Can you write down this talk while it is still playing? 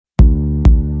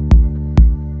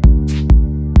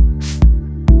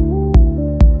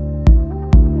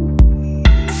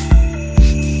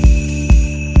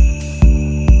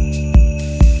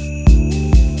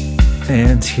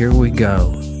here we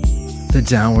go. The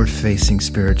downward-facing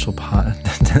spiritual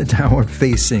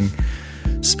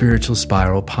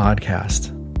spiral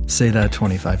podcast. Say that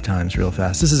 25 times real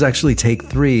fast. This is actually take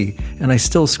 3, and I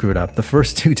still screwed up. The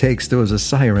first 2 takes, there was a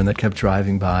siren that kept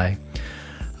driving by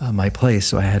my place,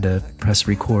 so I had to press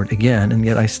record again, and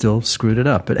yet I still screwed it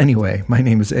up. But anyway, my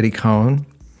name is Eddie Cohn.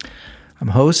 I'm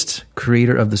host,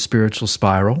 creator of The Spiritual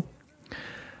Spiral.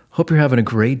 Hope you're having a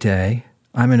great day.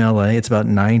 I'm in LA. It's about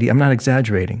 90. I'm not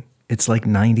exaggerating. It's like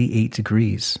 98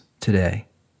 degrees today.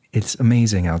 It's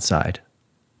amazing outside.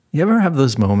 You ever have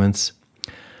those moments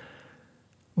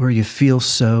where you feel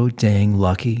so dang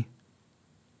lucky?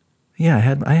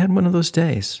 Yeah, I had one of those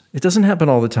days. It doesn't happen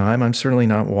all the time. I'm certainly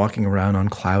not walking around on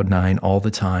cloud 9 all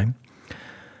the time.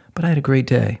 But I had a great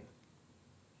day.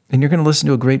 And you're going to listen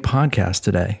to a great podcast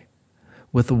today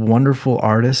with a wonderful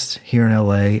artist here in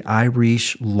LA,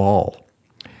 Ireesh Lal.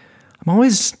 I'm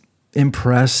always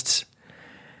impressed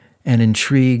and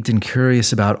intrigued and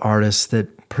curious about artists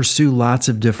that pursue lots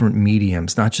of different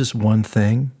mediums, not just one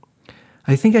thing.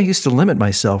 I think I used to limit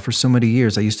myself for so many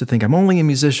years. I used to think I'm only a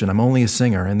musician, I'm only a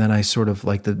singer, and then I sort of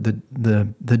like the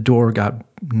door got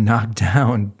knocked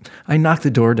down. I knocked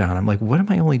the door down. I'm like, what am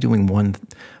I only doing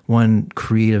one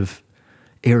creative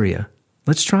area?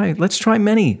 Let's try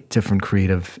many different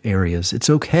creative areas. It's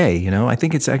okay, you know. I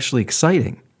think it's actually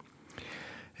exciting.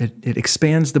 It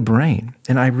expands the brain.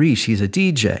 And Ireesh, he's a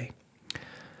DJ.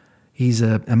 He's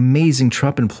an amazing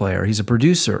trumpet player. He's a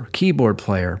producer, keyboard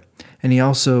player. And he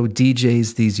also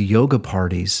DJs these yoga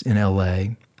parties in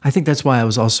LA. I think that's why I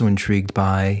was also intrigued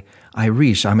by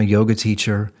Ireesh. I'm a yoga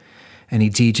teacher, and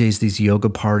he DJs these yoga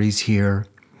parties here.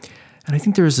 And I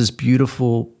think there's this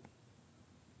beautiful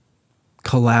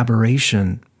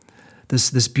collaboration.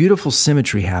 This beautiful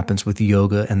symmetry happens with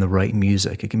yoga and the right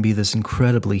music. It can be this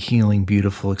incredibly healing,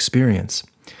 beautiful experience.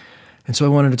 And so I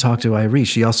wanted to talk to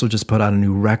Ireesh. He also just put out a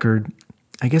new record,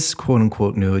 I guess quote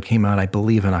unquote new. It came out, I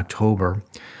believe, in October,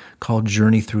 called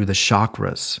Journey Through the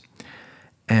Chakras.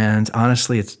 And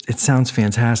honestly, it sounds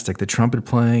fantastic. The trumpet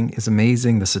playing is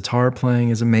amazing. The sitar playing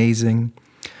is amazing.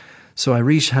 So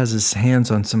Ireesh has his hands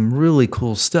on some really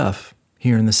cool stuff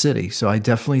here in the city. So I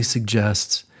definitely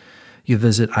suggest you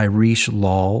visit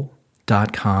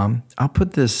IreeshLal.com.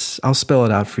 I'll spell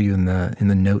it out for you in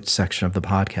the notes section of the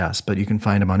podcast, but you can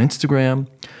find him on Instagram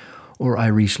or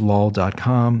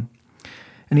IreeshLal.com.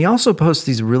 And he also posts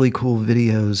these really cool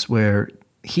videos where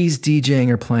he's DJing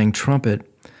or playing trumpet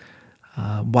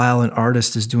while an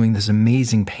artist is doing this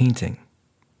amazing painting.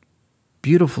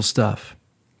 Beautiful stuff.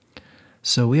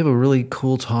 So we have a really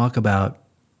cool talk about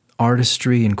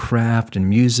artistry and craft and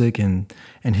music and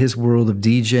his world of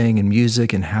DJing and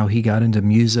music and how he got into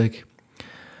music.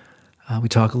 We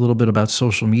talk a little bit about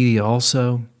social media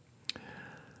also.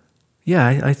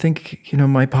 Yeah, I think,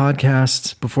 my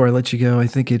podcast, before I let you go, I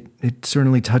think it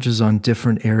certainly touches on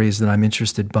different areas that I'm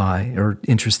interested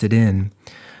in.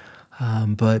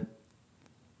 But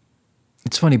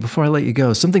it's funny, before I let you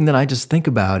go, something that I just think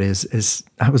about is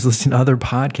I was listening to other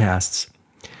podcasts.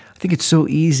 I think it's so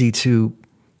easy to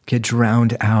get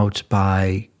drowned out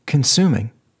by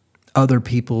consuming other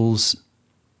people's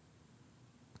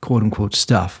quote-unquote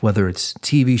stuff, whether it's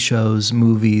TV shows,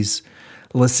 movies,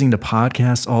 listening to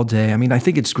podcasts all day. I mean, I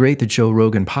think it's great that Joe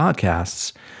Rogan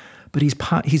podcasts, but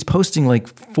he's posting like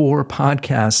 4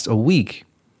 podcasts a week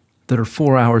that are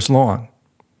 4 hours long.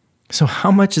 So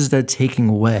how much is that taking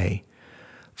away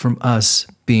from us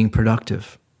being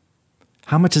productive?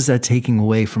 How much is that taking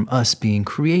away from us being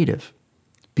creative,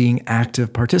 being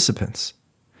active participants?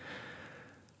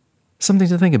 Something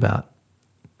to think about.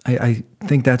 I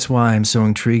think that's why I'm so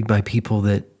intrigued by people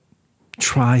that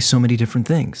try so many different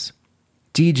things.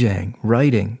 DJing,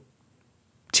 writing,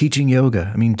 teaching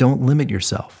yoga. I mean, don't limit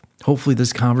yourself. Hopefully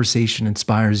this conversation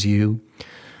inspires you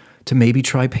to maybe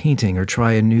try painting or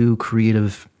try a new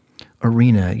creative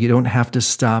arena. You don't have to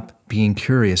stop being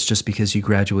curious just because you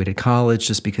graduated college,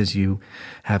 just because you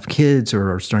have kids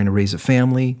or are starting to raise a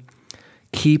family.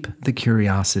 Keep the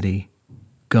curiosity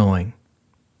going.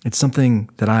 It's something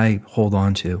that I hold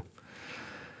on to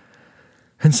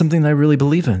and something that I really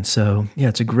believe in. So yeah,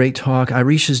 it's a great talk.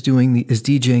 Ireesh is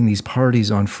DJing these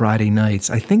parties on Friday nights.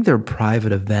 I think they're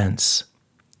private events,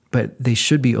 but they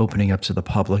should be opening up to the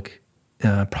public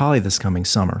probably this coming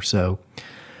summer. So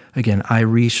again,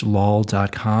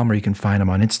 IreeshLal.com, or you can find him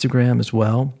on Instagram as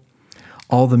well.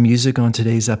 All the music on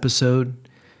today's episode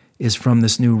is from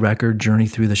this new record, Journey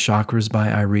Through the Chakras by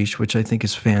Ireesh, which I think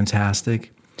is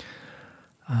fantastic.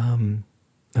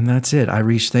 And that's it.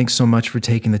 Ireesh, thanks so much for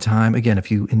taking the time. Again,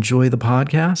 if you enjoy the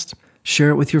podcast, share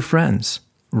it with your friends.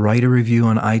 Write a review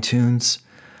on iTunes.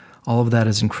 All of that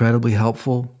is incredibly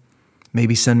helpful.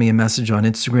 Maybe send me a message on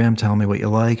Instagram, tell me what you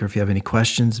like, or if you have any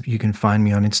questions, you can find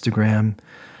me on Instagram.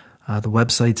 The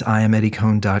website's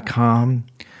iameddicone.com.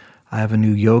 I have a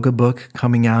new yoga book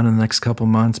coming out in the next couple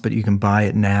months, but you can buy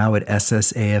it now at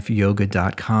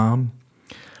ssafyoga.com.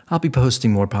 I'll be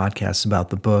posting more podcasts about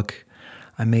the book.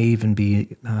 I may even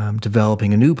be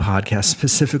developing a new podcast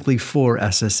specifically for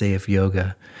SSAF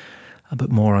Yoga, but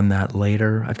more on that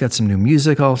later. I've got some new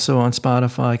music also on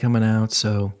Spotify coming out,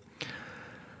 so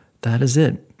that is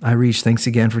it. Ireesh, thanks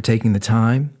again for taking the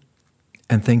time,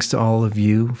 and thanks to all of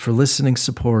you for listening,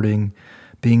 supporting,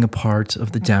 being a part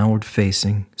of the Downward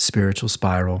Facing Spiritual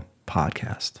Spiral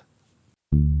podcast.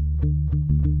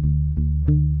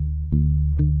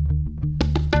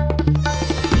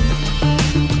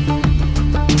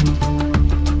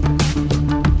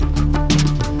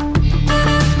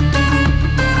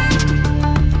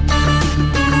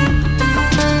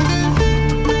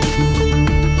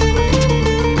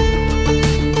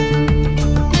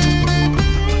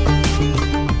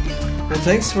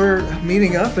 Thanks for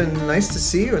meeting up, and nice to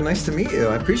see you and nice to meet you.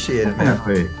 I appreciate it,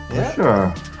 man. Yeah,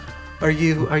 sure. Are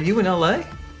you in LA?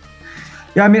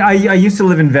 Yeah, I mean, I used to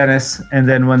live in Venice, and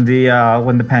then when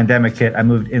the pandemic hit, I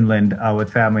moved inland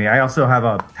with family. I also have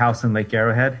a house in Lake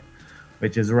Arrowhead,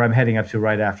 which is where I'm heading up to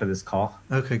right after this call.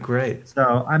 Okay, great.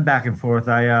 So I'm back and forth.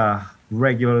 I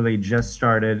regularly just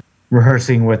started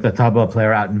rehearsing with a tabla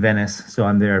player out in Venice, so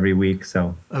I'm there every week.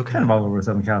 So kind of all over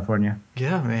Southern California.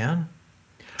 Yeah, man.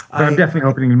 But I'm definitely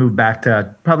hoping to move back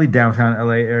to probably downtown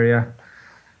LA area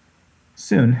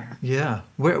soon. Yeah.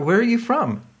 Where are you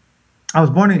from? I was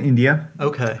born in India.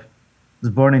 Okay. I was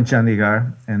born in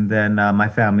Chandigarh, and then my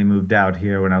family moved out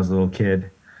here when I was a little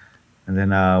kid. And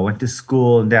then went to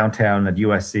school in downtown at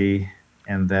USC,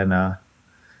 and then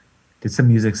did some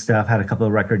music stuff, had a couple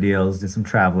of record deals, did some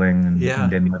traveling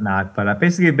and whatnot. But I've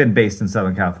basically been based in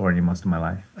Southern California most of my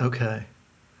life. Okay.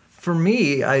 For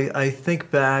me, I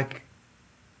think back,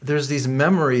 there's these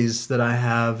memories that I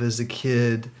have as a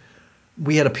kid.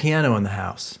 We had a piano in the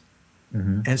house.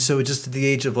 Mm-hmm. And so just at the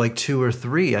age of like 2 or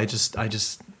 3, I just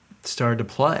started to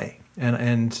play.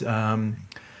 And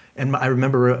I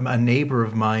remember a neighbor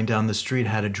of mine down the street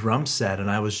had a drum set, and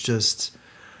I was just,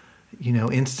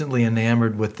 instantly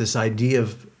enamored with this idea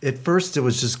of, at first it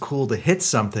was just cool to hit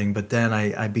something, but then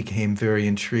I became very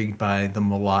intrigued by the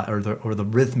the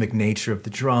rhythmic nature of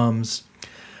the drums.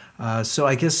 So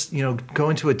I guess,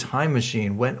 go into a time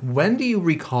machine. When do you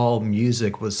recall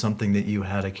music was something that you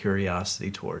had a curiosity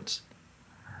towards?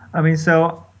 I mean,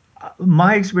 so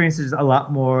my experience is a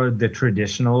lot more the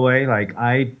traditional way. Like,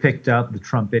 I picked up the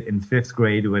trumpet in 5th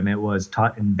grade when it was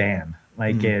taught in band,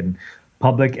 in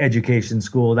public education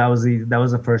school. That was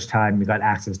the first time we got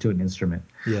access to an instrument.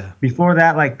 Yeah. Before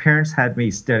that, parents had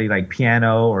me study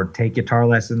piano or take guitar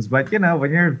lessons. But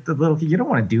when you're a little kid, you don't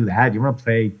want to do that. You want to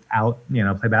play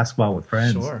play basketball with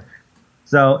friends. Sure.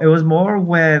 So it was more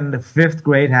when 5th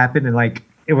grade happened, and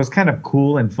it was kind of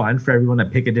cool and fun for everyone to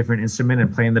pick a different instrument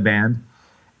and play in the band.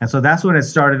 And so that's when it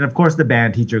started. And of course, the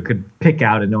band teacher could pick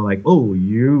out and know oh,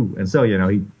 you. And so,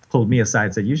 he pulled me aside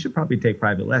and said, you should probably take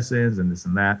private lessons and this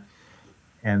and that.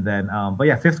 And then,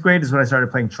 5th grade is when I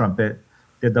started playing trumpet.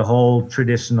 Did the whole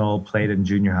traditional, played in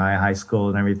junior high, high school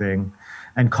and everything.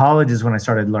 And college is when I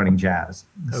started learning jazz.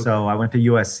 Okay. So I went to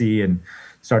USC and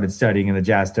started studying in the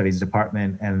jazz studies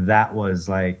department. And that was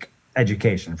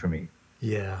education for me.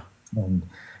 Yeah. And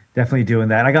definitely doing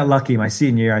that. I got lucky my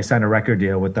senior year. I signed a record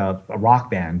deal with a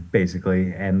rock band,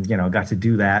 basically. And, got to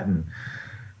do that and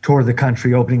tour the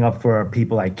country, opening up for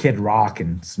people like Kid Rock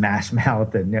and Smash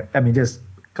Mouth. And just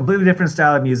completely different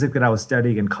style of music that I was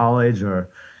studying in college, or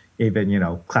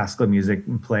even, classical music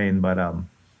and playing. But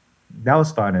that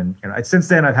was fun. And, since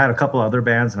then I've had a couple other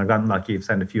bands, and I've gotten lucky. I've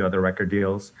signed a few other record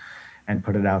deals and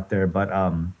put it out there. But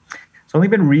it's only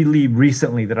been really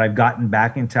recently that I've gotten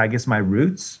back into, I guess, my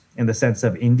roots in the sense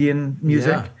of Indian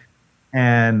music. Yeah.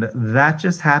 And that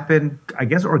just happened, I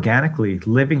guess, organically.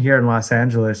 Living here in Los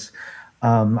Angeles,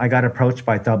 I got approached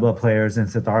by tabla players and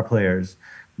sitar players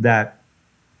that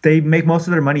they make most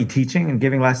of their money teaching and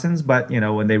giving lessons. But,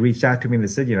 when they reached out to me, they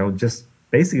said, just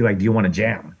basically do you want to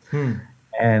jam?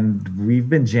 And we've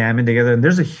been jamming together. And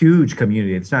there's a huge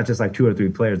community. It's not just 2 or 3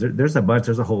 players. There's a bunch.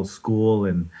 There's a whole school.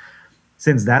 And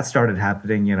since that started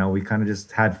happening, we kind of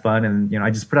just had fun. And,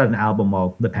 I just put out an album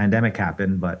while the pandemic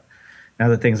happened. But now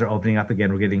that things are opening up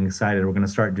again, we're getting excited. We're going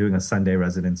to start doing a Sunday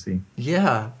residency.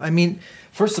 Yeah. I mean,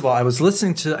 first of all, I was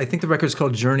listening to, I think the record's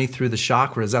called Journey Through the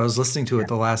Chakras. I was listening to it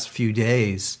the last few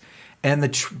days. And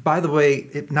by the way,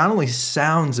 it not only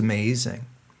sounds amazing.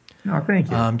 Oh,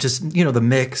 thank you. Just, the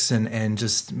mix and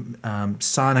just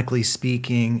sonically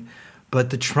speaking, but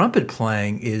the trumpet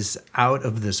playing is out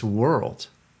of this world.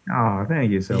 Oh,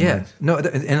 thank you so Yeah. much. No,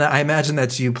 and I imagine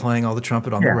that's you playing all the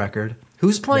trumpet on the Yeah. record.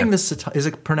 Who's playing Yeah. this sitar? Is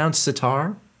it pronounced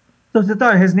sitar? So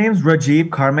Siddharth, his name's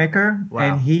Rajiv Carmaker, and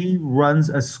Wow. he runs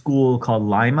a school called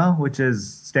Lima, which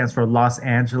stands for Los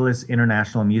Angeles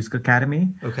International Music Academy.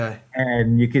 Okay.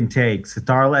 And you can take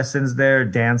sitar lessons there,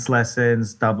 dance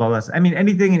lessons, tabla lessons. I mean,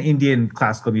 anything in Indian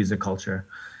classical music culture.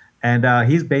 And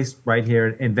he's based right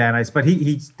here in Van Nuys, but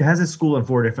he has his school in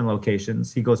 4 different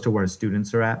locations. He goes to where his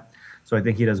students are at. So I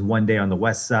think he does one day on the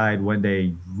west side, one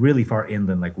day really far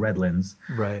inland, like Redlands,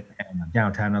 Right. and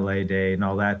downtown LA day and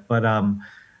all that. But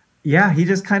yeah, he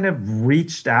just kind of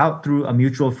reached out through a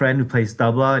mutual friend who plays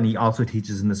tabla, and he also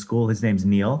teaches in the school. His name's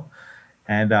Neil,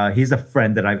 and he's a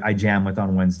friend that I jam with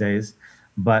on Wednesdays.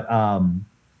 But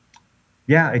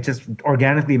yeah, it just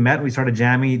organically met. We started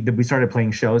jamming. We started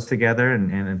playing shows together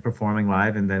and performing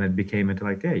live, and then it became into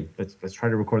like, hey, let's try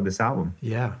to record this album.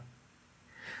 Yeah.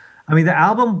 I mean, the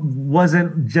album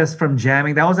wasn't just from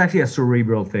jamming. That was actually a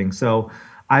cerebral thing. So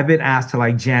I've been asked to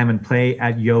like jam and play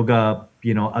at yoga,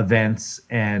 events,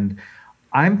 and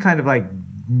I'm kind of like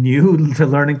new to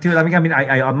learning to it.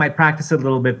 I might practice it a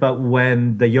little bit, but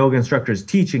when the yoga instructor is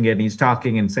teaching it and he's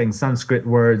talking and saying Sanskrit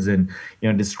words and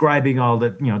describing all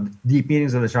the deep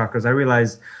meanings of the chakras, I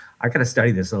realized I gotta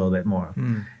study this a little bit more.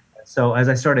 So as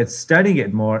I started studying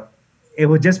it more, it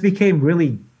would just became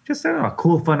really just, I don't know, a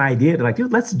cool, fun idea to like,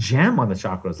 dude, let's jam on the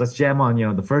chakras. Let's jam on,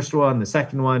 the first one, the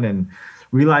second one, and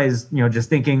realize, just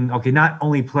thinking, okay, not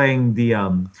only playing the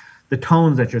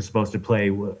tones that you're supposed to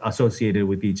play associated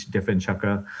with each different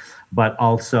chakra, but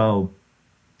also,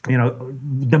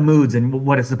 the moods and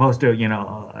what it's supposed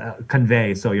to,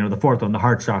 convey. So, the fourth one, the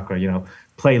heart chakra,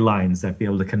 play lines that be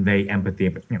able to convey empathy.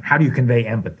 But, how do you convey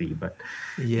empathy? But,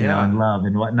 and love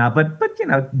and whatnot.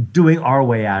 But, doing our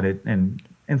way at it and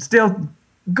still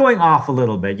going off a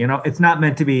little bit. It's not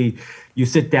meant to be you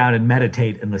sit down and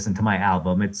meditate and listen to my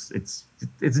album. It's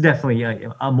definitely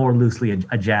a more loosely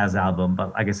a jazz album,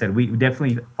 but like I said, we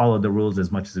definitely followed the rules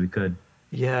as much as we could.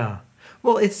 Yeah.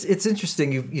 Well, it's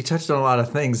interesting. You touched on a lot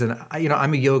of things, and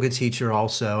I'm a yoga teacher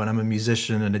also, and I'm a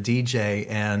musician and a DJ,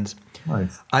 and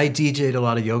Nice. I DJ'd a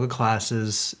lot of yoga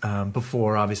classes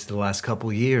before, obviously, the last couple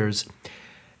of years,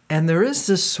 and there is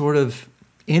this sort of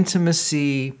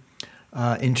intimacy,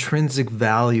 intrinsic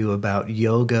value about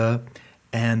yoga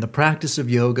and the practice of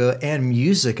yoga and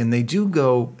music, and they do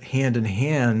go hand in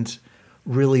hand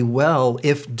really well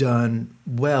if done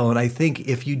well. And I think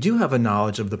if you do have a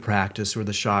knowledge of the practice or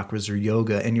the chakras or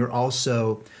yoga, and you're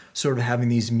also sort of having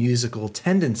these musical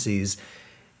tendencies,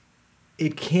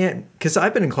 it can't, because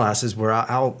I've been in classes where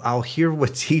I'll hear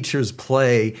what teachers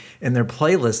play in their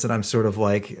playlists, and I'm sort of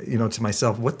like, to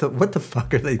myself, what the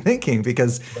fuck are they thinking?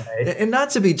 Because, Right. and not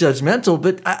to be judgmental,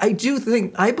 but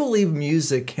I believe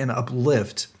music can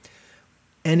uplift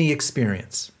any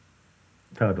experience.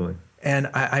 Totally. And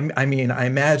I mean, I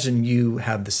imagine you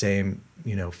have the same,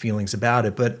 feelings about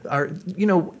it, but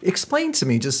explain to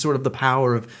me just sort of the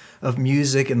power of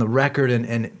music and the record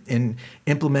and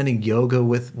implementing yoga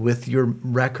with your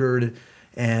record.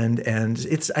 And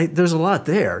there's a lot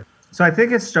there. So I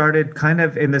think it started kind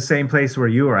of in the same place where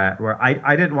you were at, where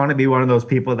I didn't want to be one of those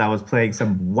people that was playing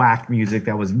some whack music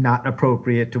that was not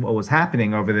appropriate to what was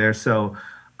happening over there. So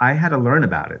I had to learn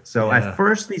about it. So Yeah. at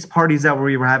first, these parties that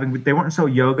we were having, they weren't so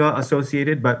yoga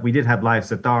associated, but we did have live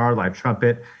sitar, live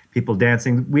trumpet, people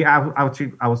dancing.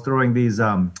 I was throwing these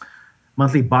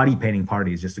monthly body painting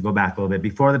parties, just to go back a little bit.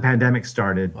 Before the pandemic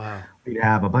started, Wow. we'd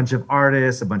have a bunch of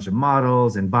artists, a bunch of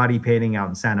models, and body painting out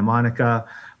in Santa Monica.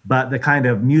 But the kind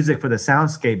of music for the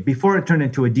soundscape, before it turned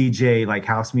into a DJ like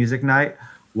house music night,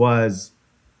 was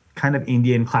kind of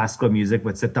Indian classical music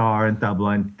with sitar and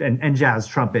tabla and jazz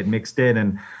trumpet mixed in.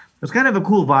 And it was kind of a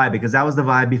cool vibe because that was the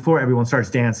vibe before everyone starts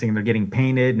dancing and they're getting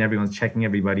painted and everyone's checking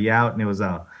everybody out. And it was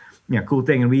a cool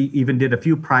thing. And we even did a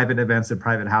few private events at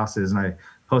private houses, and I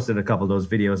posted a couple of those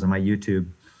videos on my YouTube.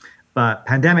 But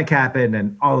pandemic happened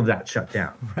and all of that shut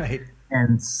down. Right.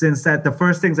 And since that, the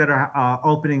first things that are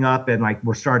opening up and like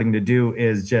we're starting to do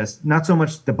is just not so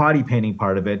much the body painting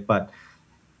part of it, but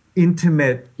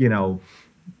intimate,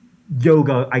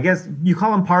 yoga. I guess you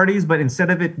call them parties, but instead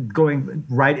of it going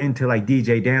right into like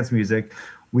DJ dance music,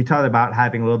 we thought about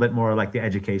having a little bit more like the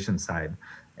education side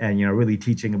and, really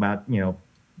teaching about,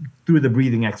 through the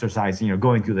breathing exercise,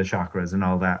 going through the chakras and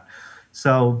all that.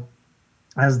 So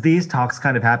as these talks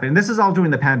kind of happen, and this is all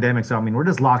during the pandemic. So, we're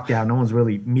just locked down. No one's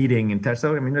really meeting in touch.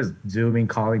 So, there's Zooming,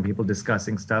 calling people,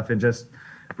 discussing stuff and just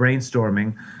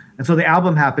brainstorming. And so the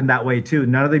album happened that way too.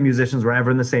 None of the musicians were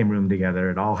ever in the same room together.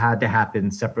 It all had to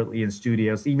happen separately in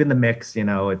studios. Even the mix,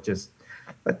 it just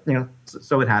But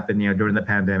so it happened, during the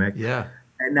pandemic. Yeah.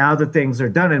 And now that things are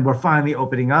done and we're finally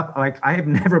opening up, like I have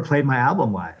never played my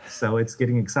album live, so it's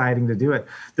getting exciting to do it.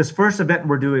 This first event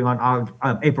we're doing on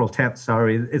April 10th,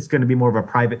 sorry, it's going to be more of a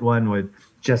private one with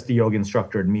just the yoga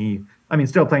instructor and me. I mean,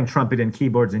 still playing trumpet and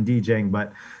keyboards and DJing,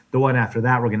 but the one after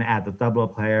that, we're going to add the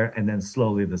tabla player and then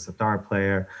slowly the sitar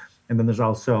player. And then there's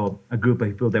also a group of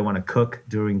people that want to cook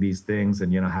during these things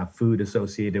and, have food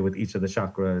associated with each of the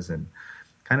chakras and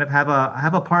kind of have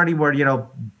a party where,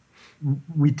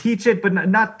 we teach it, but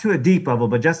not to a deep level,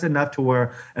 but just enough to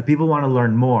where if people want to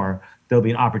learn more, there'll be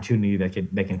an opportunity that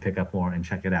they can pick up more and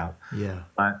check it out. Yeah.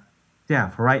 But yeah,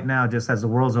 for right now, just as the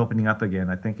world's opening up again,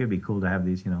 I think it'd be cool to have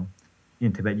these,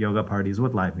 in Tibet yoga parties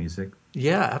with live music.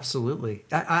 Yeah, absolutely.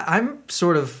 I'm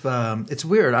sort of, it's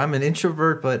weird. I'm an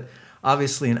introvert, but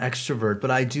obviously an extrovert, but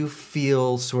I do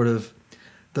feel sort of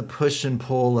the push and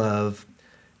pull of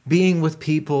being with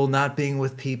people, not being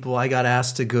with people. I got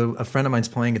asked to go, a friend of mine's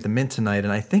playing at the Mint tonight,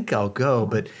 and I think I'll go,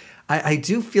 but I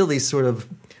do feel these sort of,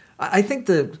 I think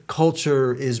the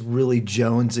culture is really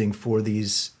jonesing for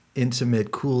these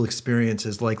intimate, cool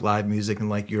experiences like live music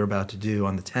and like you're about to do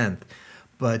on the 10th.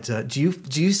 But do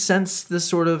you sense this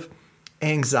sort of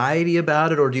anxiety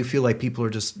about it, or do you feel like people are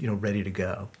just, ready to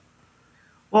go?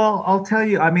 Well, I'll tell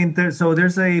you, I mean, there's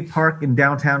a park in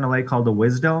downtown LA called the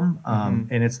Wisdom,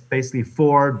 and it's basically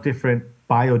 4 different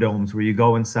biodomes where you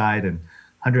go inside and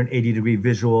 180-degree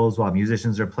visuals while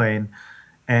musicians are playing.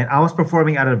 And I was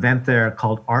performing at an event there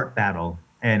called Art Battle,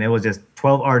 and it was just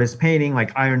 12 artists painting,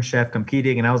 like Iron Chef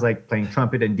competing, and I was like playing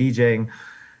trumpet and DJing.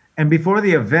 And before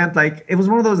the event, like it was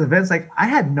one of those events, like I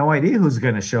had no idea who's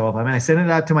going to show up. I mean, I sent it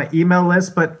out to my email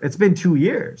list, but it's been 2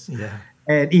 years. Yeah.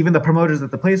 And even the promoters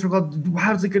at the place were called,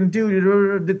 how's it going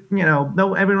to do?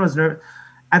 No, everyone was nervous.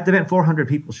 At the event, 400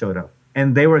 people showed up,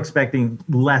 and they were expecting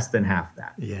less than half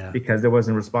that. Yeah. Because there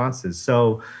wasn't responses.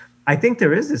 So I think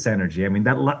there is this energy. I mean,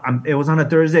 it was on a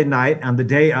Thursday night, on the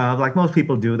day of, like most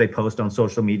people do, they post on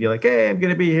social media, like, hey, I'm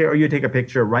going to be here, or you take a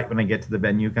picture right when I get to the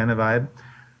venue kind of vibe.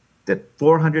 That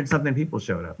 400 something people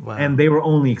showed up. Wow. And they were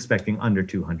only expecting under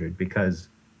 200 because,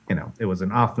 it was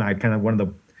an off night, kind of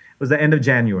it was the end of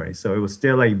January. So it was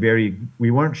still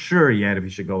we weren't sure yet if we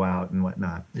should go out and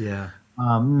whatnot. Yeah.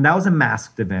 That was a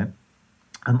masked event.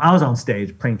 I was on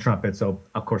stage playing trumpet, so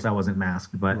of course I wasn't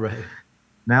masked, but Right.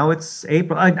 Now it's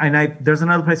April. There's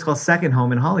another place called Second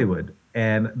Home in Hollywood.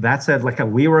 And that's like a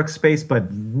WeWork space,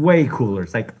 but way cooler.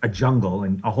 It's like a jungle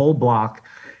and a whole block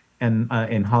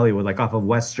in Hollywood, like off of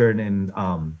Western and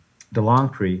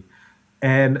DeLongpre.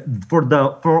 And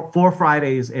for 4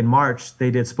 Fridays in March, they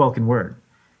did spoken word.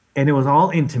 And it was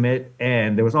all intimate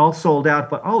and it was all sold out.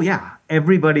 But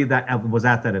everybody that was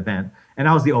at that event. And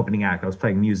I was the opening act. I was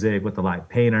playing music with the live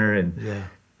painter. And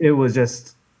it was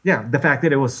just, the fact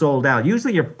that it was sold out.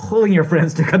 Usually you're pulling your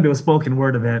friends to come to a spoken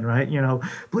word event, right?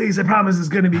 Please, I promise it's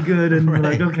going to be good. And right.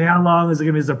 you're like, okay, how long is it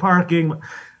going to be? Is there parking?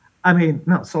 I mean,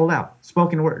 no, sold out.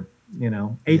 Spoken word,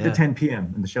 8 to 10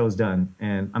 p.m. and the show's done.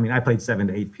 And I mean, I played 7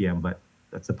 to 8 p.m., but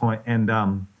that's the point. And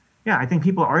I think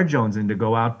people are jonesing to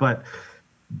go out, but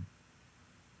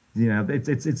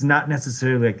it's not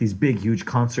necessarily like these big, huge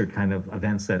concert kind of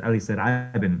events that at least that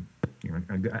I've been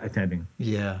attending.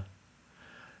 Yeah.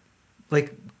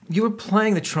 Like you were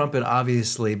playing the trumpet,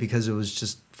 obviously, because it was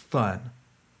just fun.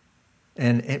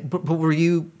 But were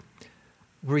you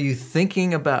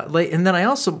thinking about and then I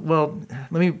also,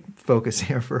 let me focus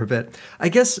here for a bit. I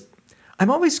guess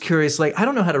I'm always curious, I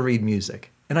don't know how to read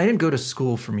music, and I didn't go to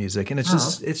school for music, and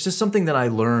it's just something that I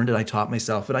learned and I taught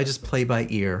myself, and I just play by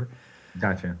ear.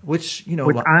 Gotcha. Which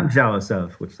I'm jealous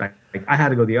of, which I had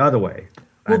to go the other way.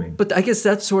 But I guess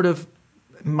that's sort of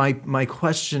my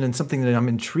question, and something that I'm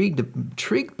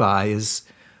intrigued by is,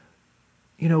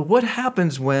 what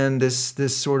happens when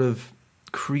this sort of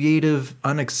creative,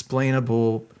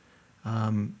 unexplainable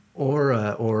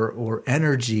aura or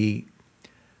energy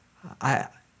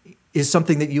is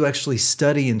something that you actually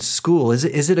study in school?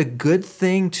 Is it a good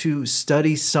thing to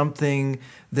study something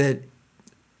that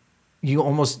you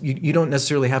don't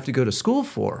necessarily have to go to school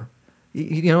for?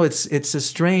 It's a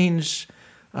strange,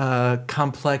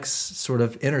 complex sort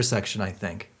of intersection, I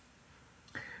think.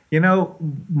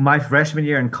 My freshman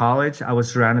year in college, I was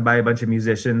surrounded by a bunch of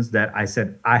musicians that I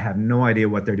said, I have no idea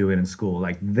what they're doing in school.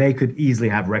 Like they could easily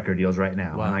have record deals right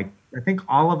now. Wow. And I think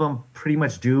all of them pretty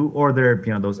much do, or they're,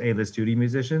 those A-list duty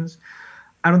musicians.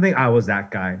 I don't think I was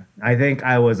that guy. I think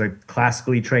I was a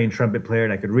classically trained trumpet player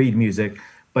and I could read music.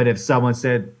 But if someone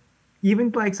said,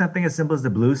 even like something as simple as the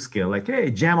blues scale, like, hey,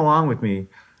 jam along with me,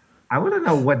 I wouldn't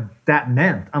know what that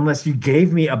meant unless you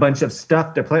gave me a bunch of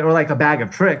stuff to play or like a bag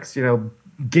of tricks,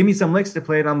 give me some licks to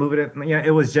play and I'll move it.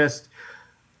 It was just,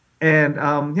 And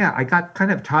yeah, I got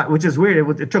kind of taught, which is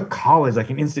weird. It took college, like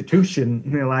an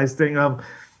institutionalized thing of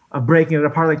breaking it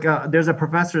apart. Like there's a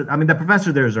professor. I mean, the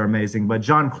professor theirs are amazing, but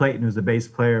John Clayton, who's a bass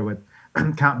player with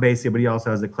Count Basie, but he also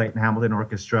has the Clayton Hamilton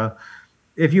Orchestra.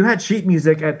 If you had sheet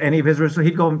music at any of his rehearsals,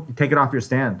 he'd go and take it off your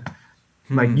stand.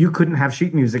 Like you couldn't have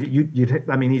sheet music.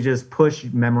 I mean, he just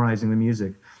pushed memorizing the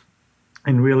music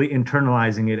and really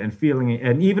internalizing it and feeling it.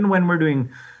 And even when we're doing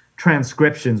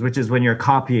transcriptions, which is when you're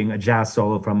copying a jazz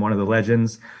solo from one of the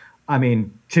legends, I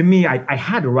mean, to me, I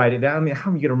had to write it down. I mean,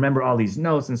 how are you going to remember all these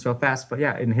notes and so fast? But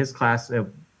yeah, in his class,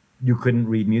 you couldn't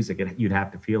read music. You'd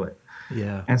have to feel it.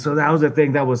 Yeah. And so that was the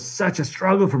thing that was such a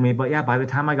struggle for me. But yeah, by the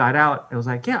time I got out, it was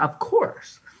like, yeah, of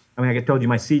course. I mean, like I told you,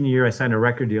 my senior year, I signed a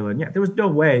record deal. And yeah, there was no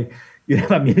way you'd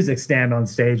have a music stand on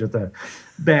stage with a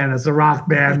band. It's a rock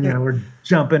band. We're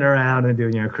jumping around and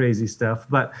doing crazy stuff.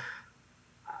 But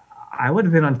I would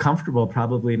have been uncomfortable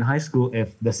probably in high school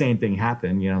if the same thing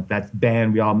happened. That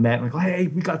band we all met, like, hey,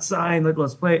 we got signed,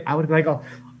 let's play. I would be like,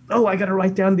 oh, I got to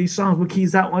write down these songs. What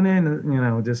key's that one in?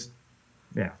 And, just,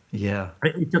 yeah. Yeah.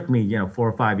 It took me, 4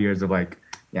 or 5 years of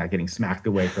getting smacked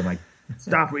away from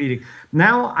stop reading.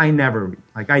 Now I never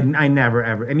read. I never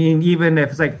ever. I mean, even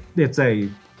if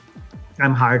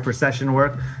I'm hired for session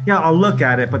work, yeah, I'll look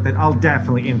at it, but then I'll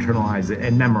definitely internalize it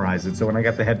and memorize it. So when I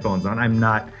got the headphones on, I'm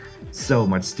not so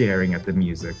much staring at the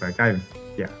music.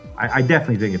 I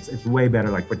definitely think it's way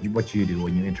better what you do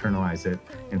when you internalize it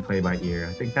and play by ear.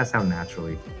 I think that's how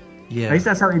naturally. Yeah. At least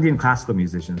that's how Indian classical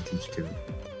musicians teach too.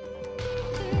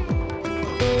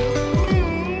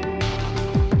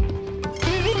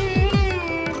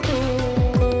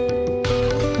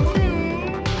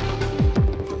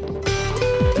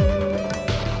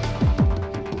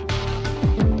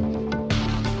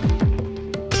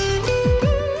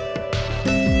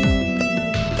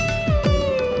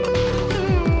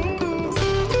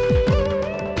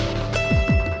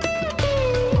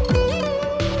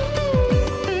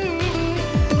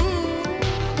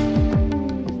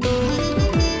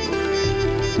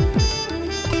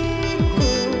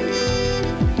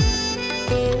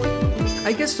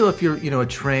 I guess so. If you're, a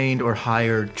trained or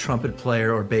hired trumpet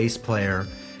player or bass player,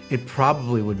 it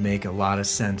probably would make a lot of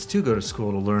sense to go to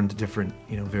school to learn the different,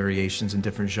 variations in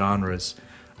different genres.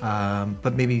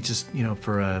 But maybe just,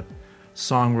 for a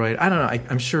songwriter, I don't know.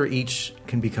 I'm sure each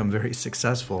can become very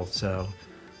successful. So,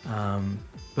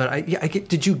 but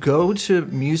did you go to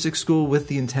music school with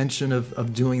the intention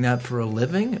of doing that for a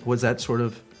living? Was that sort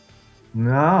of?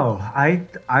 No,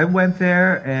 I went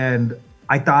there and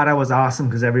I thought I was awesome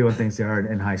because everyone thinks they are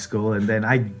in high school. And then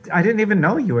I didn't even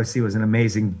know USC was an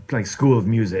amazing school of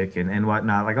music and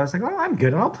whatnot. I was like, oh, I'm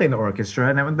good. I'll play in the orchestra.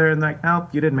 And I went there and no,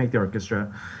 you didn't make the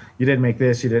orchestra. You didn't make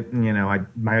this. You didn't,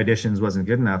 my auditions wasn't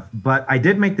good enough. But I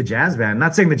did make the jazz band.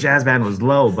 Not saying the jazz band was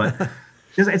low, but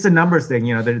it's a numbers thing.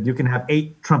 You can have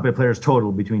 8 trumpet players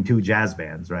total between 2 jazz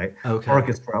bands, right? Okay.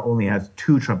 Orchestra only has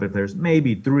 2 trumpet players,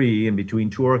 maybe 3 in between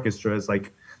 2 orchestras.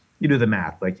 You do the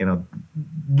math,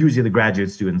 usually the graduate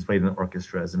students played in the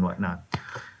orchestras and whatnot.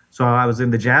 So I was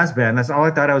in the jazz band. That's all I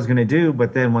thought I was going to do.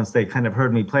 But then once they kind of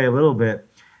heard me play a little bit,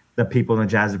 the people in the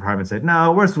jazz department said,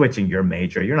 no, we're switching your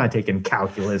major. You're not taking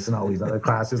calculus and all these other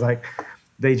classes.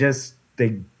 They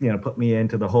put me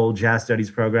into the whole jazz studies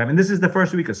program. And this is the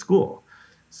first week of school.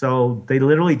 So they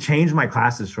literally changed my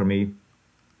classes for me.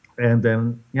 And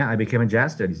then, I became a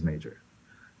jazz studies major.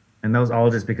 And that was all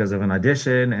just because of an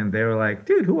audition. And they were like,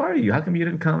 dude, who are you? How come you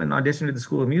didn't come and audition to the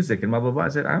School of Music? And blah, blah, blah. I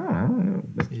said, I don't know.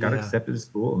 Just got accepted to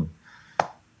school. And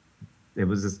it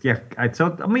was just,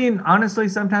 honestly,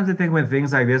 sometimes I think when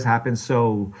things like this happen,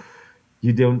 so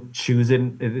you don't choose it.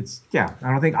 I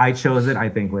don't think I chose it. I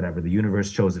think whatever, the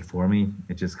universe chose it for me.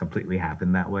 It just completely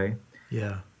happened that way.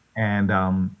 Yeah. And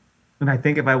I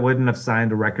think if I wouldn't have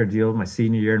signed a record deal my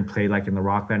senior year and played in the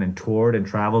rock band and toured and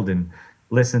traveled and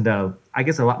listened to, I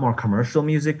guess, a lot more commercial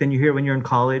music than you hear when you're in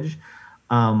college,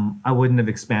 I wouldn't have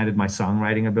expanded my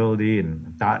songwriting ability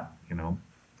and thought,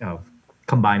 of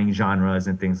combining genres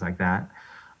and things like that,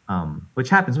 which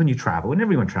happens when you travel. When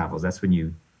everyone travels, that's when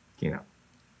you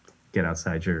get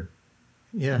outside your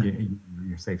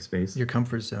safe space, your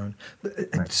comfort zone.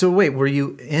 Right. So wait, were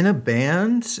you in a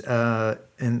band?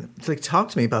 And talk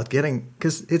to me about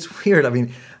because it's weird. I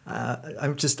mean,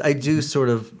 I do sort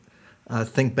of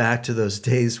think back to those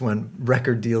days when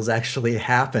record deals actually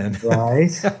happen.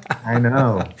 Right. I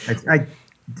know.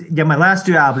 My last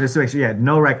 2 albums,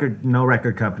 no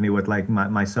record company with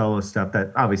my solo stuff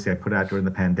that obviously I put out during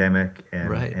the pandemic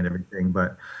and everything.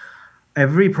 But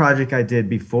every project I did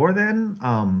before then,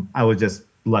 I was just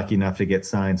lucky enough to get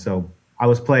signed. So I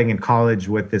was playing in college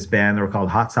with this band. They were called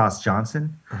Hot Sauce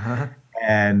Johnson. Uh-huh.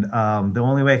 And the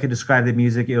only way I could describe the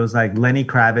music, it was like Lenny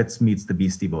Kravitz meets the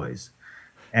Beastie Boys,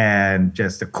 and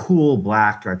just a cool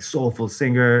black, like soulful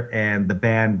singer, and the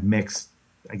band mixed,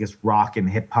 I guess, rock and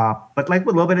hip hop, but like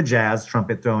with a little bit of jazz,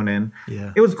 trumpet thrown in.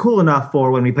 Yeah. It was cool enough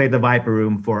for when we played the Viper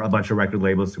Room for a bunch of record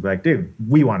labels to be like, dude,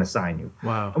 we want to sign you.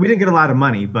 Wow. And we didn't get a lot of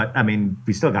money, but I mean,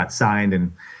 we still got signed,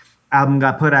 and album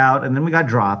got put out, and then we got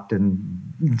dropped, and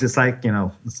just like,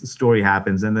 the story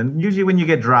happens. And then usually when you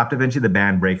get dropped, eventually the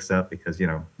band breaks up because,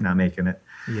 not making it.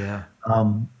 Yeah.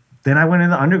 Then I went in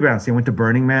the underground scene, went to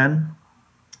Burning Man,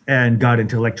 and got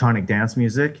into electronic dance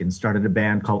music and started a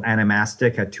band called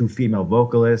Animastic, had two female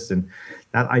vocalists, and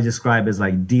that I describe as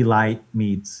like D-Light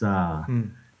meets gosh,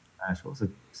 what was the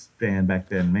band back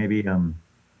then? Maybe it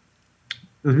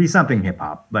would be something hip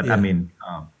hop, but Yeah. I mean,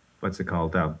 what's it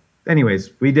called?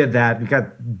 Anyways, we did that. We got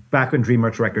back when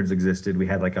DreamWorks Records existed. We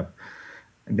had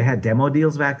they had demo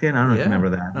deals back then. I don't know if you remember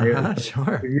that.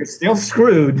 Sure. You're still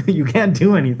screwed. You can't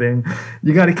do anything.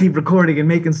 You got to keep recording and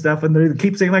making stuff, and they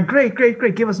keep saying like, "Great, great,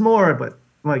 great, give us more." But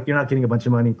like, you're not getting a bunch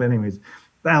of money. But anyways,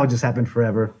 that would just happen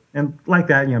forever, and like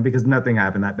that, because nothing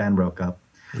happened. That band broke up.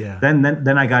 Yeah.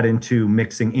 Then I got into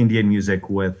mixing Indian music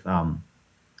with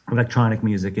electronic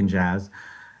music and jazz,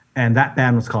 and that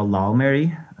band was called Lal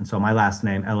Mary. And so my last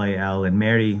name Lal, and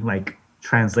Mary like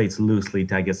translates loosely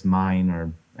to, I guess, mine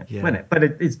or. Yeah. But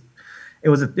it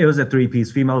was a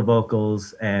three-piece, female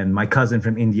vocals, and my cousin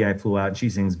from India I flew out, and she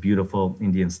sings beautiful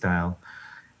Indian style.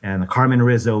 And Carmen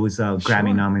Rizzo is a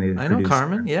Grammy nominated I know producer.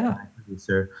 Carmen, yeah.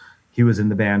 Producer. He was in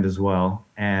the band as well.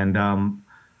 And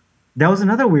that was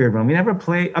another weird one. We never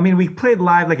played, we played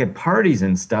live like at parties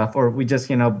and stuff, or we just,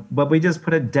 but we just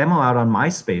put a demo out on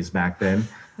MySpace back then.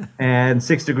 And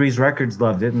 6 Degrees Records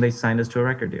loved it, and they signed us to a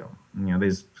record deal.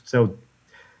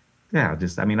 Yeah,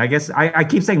 I guess I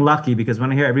keep saying lucky because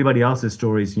when I hear everybody else's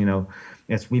stories,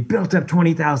 yes, we built up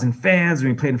 20,000 fans and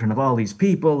we played in front of all these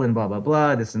people and blah, blah,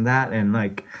 blah, this and that. And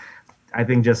like, I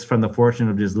think just from the fortune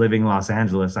of just living in Los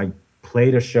Angeles, I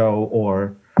played a show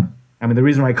the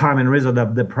reason why Carmen Rizzo,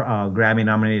 the Grammy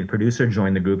nominated producer,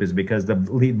 joined the group is because the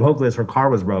lead vocalist, her car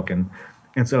was broken.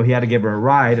 And so he had to give her a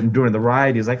ride. And during the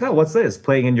ride, he's like, "Oh, what's this?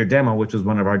 Playing in your demo," which was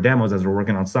one of our demos as we're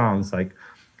working on songs. Like,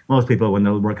 most people, when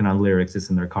they're working on lyrics, it's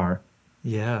in their car.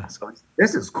 Yeah. So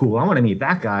this is cool. I want to meet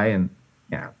that guy. And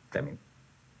so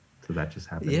that just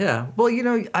happened. Yeah. Well,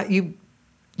 you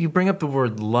bring up the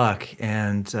word luck,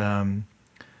 and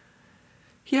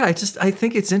I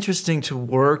think it's interesting to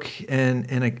work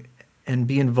and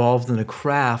be involved in a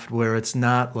craft where it's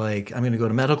not like I'm going to go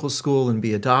to medical school and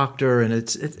be a doctor, and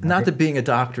it's not that being a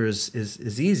doctor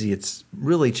is easy. It's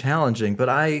really challenging, but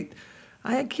I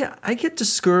get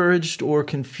discouraged or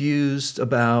confused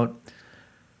about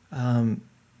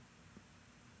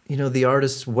the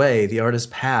artist's way, the artist's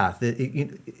path.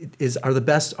 Are the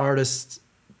best artists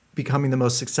becoming the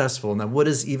most successful? Now, what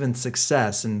is even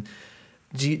success? And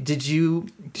do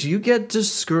you get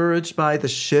discouraged by the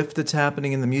shift that's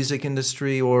happening in the music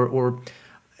industry, or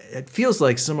it feels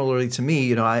like similarly to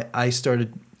me, I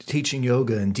started teaching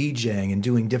yoga and DJing and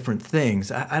doing different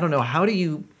things. I don't know, how do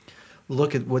you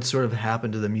look at what sort of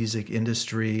happened to the music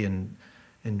industry, and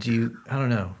do you, I don't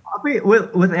know.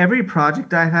 With every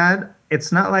project I had,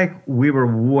 it's not like we were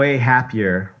way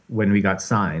happier when we got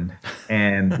signed,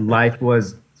 and life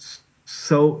was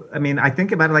so, I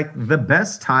think about it like the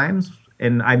best times.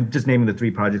 And I'm just naming the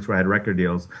 3 projects where I had record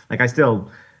deals. Like, I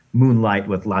still moonlight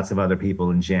with lots of other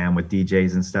people and jam with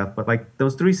DJs and stuff. But like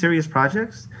those 3 serious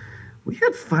projects, we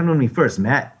had fun when we first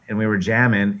met, and we were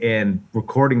jamming and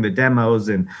recording the demos.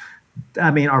 And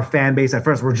our fan base at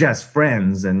first were just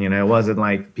friends, and it wasn't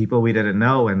like people we didn't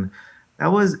know. And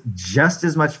that was just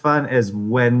as much fun as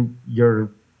when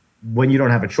you don't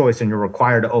have a choice and you're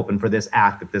required to open for this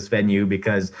act at this venue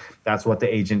because that's what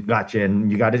the agent got you,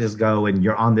 and you got to just go, and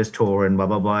you're on this tour and blah,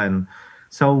 blah, blah. And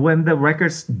so when the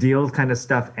records deal kind of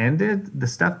stuff ended, the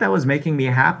stuff that was making me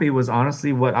happy was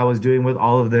honestly what I was doing with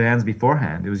all of the bands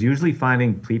beforehand. It was usually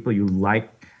finding people you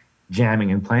like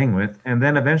jamming and playing with, and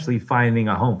then eventually finding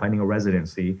a home, finding a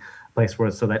residency, a place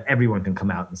so that everyone can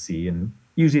come out and see. And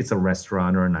usually it's a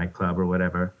restaurant or a nightclub or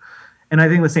whatever. And I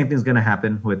think the same thing's going to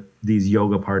happen with these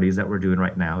yoga parties that we're doing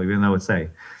right now, even though it's a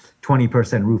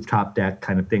 20% rooftop deck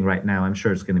kind of thing right now. I'm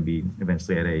sure it's going to be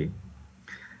eventually at a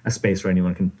space where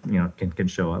anyone can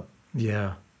show up.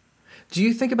 Yeah. Do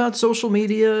you think about social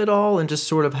media at all, and just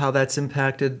sort of how that's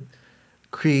impacted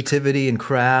creativity and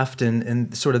craft,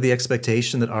 and sort of the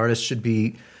expectation that artists should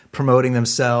be promoting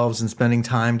themselves and spending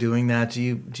time doing that? Do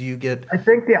you get? I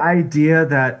think the idea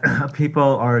that people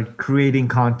are creating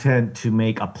content to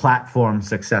make a platform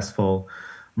successful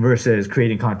versus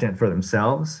creating content for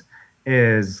themselves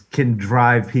is can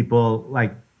drive people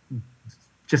like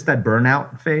just that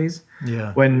burnout phase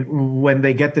Yeah. when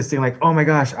they get this thing like, oh my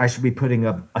gosh, I should be putting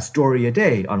up a story a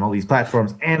day on all these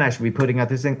platforms, and I should be putting out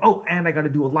this thing, oh, and I got to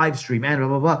do a live stream and blah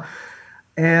blah blah.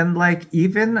 And like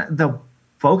even the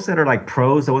folks that are like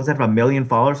pros, the ones that have a million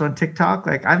followers on TikTok,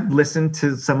 like I've listened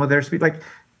to some of their speech, like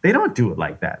they don't do it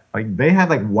like that. Like they have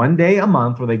like one day a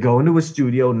month where they go into a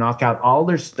studio, knock out all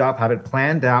their stuff, have it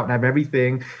planned out, and have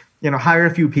everything, hire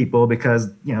a few people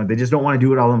because they just don't want to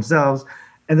do it all themselves.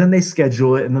 And then they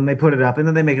schedule it, and then they put it up, and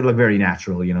then they make it look very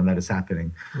natural, that it's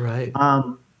happening. Right.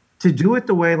 To do it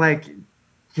the way like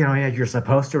yeah, you're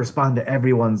supposed to respond to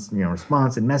everyone's,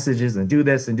 response and messages and do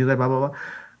this and do that, blah, blah, blah.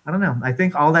 I don't know. I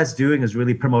think all that's doing is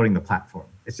really promoting the platform.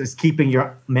 It's just keeping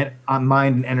your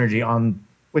mind and energy on,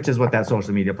 which is what that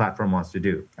social media platform wants to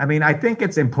do. I mean, I think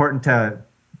it's important to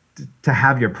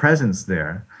have your presence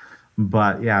there.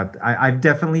 But yeah, I've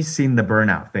definitely seen the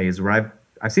burnout phase where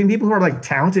I've seen people who are like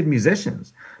talented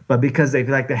musicians, but because they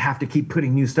feel like they have to keep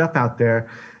putting new stuff out there,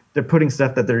 they're putting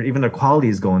stuff that even their quality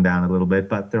is going down a little bit,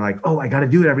 but they're like, oh, I got to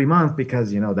do it every month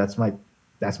because that's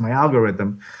my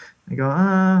algorithm. I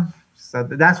go, so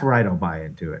that's where I don't buy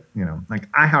into it. Like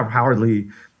I have hardly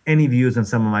any views on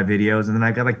some of my videos, and then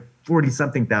I got like 40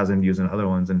 something thousand views on other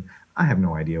ones, and I have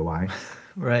no idea why.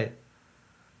 Right.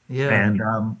 Yeah. And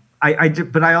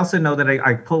but I also know that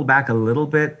I pull back a little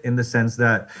bit in the sense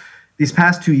that these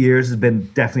past 2 years has been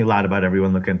definitely a lot about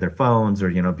everyone looking at their phones or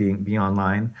being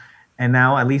online. And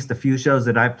now, at least a few shows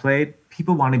that I've played,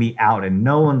 people want to be out, and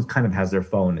no one kind of has their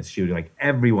phone is shooting. Like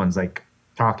everyone's like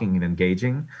talking and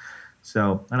engaging.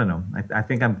 So I don't know. I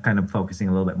think I'm kind of focusing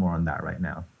a little bit more on that right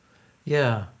now.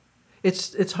 Yeah,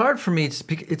 it's hard for me.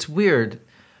 It's weird.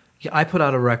 Yeah, I put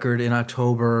out a record in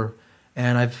October,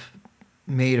 and I've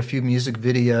made a few music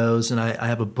videos, and I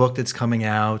have a book that's coming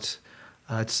out.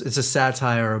 It's a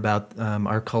satire about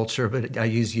our culture, but I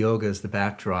use yoga as the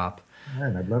backdrop.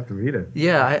 Man, I'd love to read it.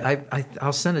 Yeah,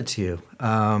 I'll send it to you.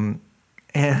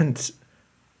 And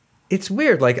it's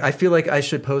weird. Like I feel like I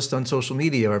should post on social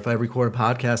media, or if I record a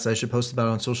podcast, I should post about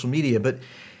it on social media. But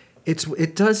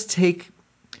it does take.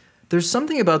 There's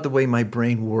something about the way my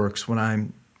brain works when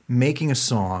I'm making a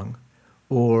song,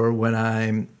 or when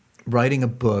I'm writing a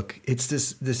book. It's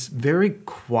this very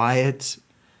quiet.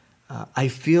 I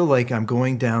feel like I'm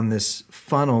going down this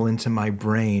funnel into my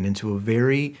brain, into a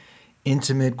very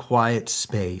intimate, quiet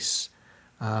space.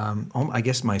 I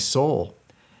guess my soul.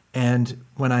 And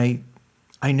when I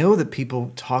know that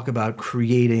people talk about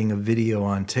creating a video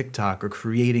on TikTok or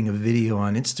creating a video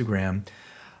on Instagram,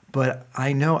 but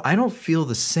I know I don't feel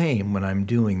the same when I'm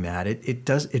doing that.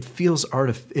 It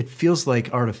feels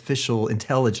like artificial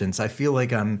intelligence. I feel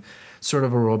like I'm sort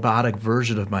of a robotic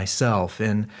version of myself,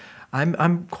 and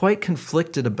I'm quite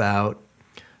conflicted about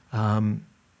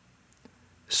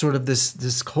sort of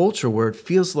this culture where it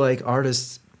feels like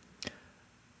artists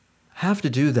have to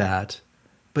do that.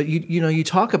 But you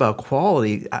talk about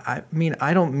quality. I mean,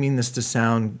 I don't mean this to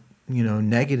sound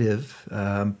negative,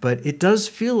 but it does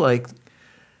feel like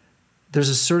there's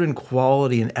a certain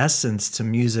quality and essence to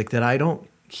music that I don't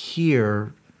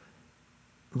hear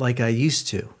like I used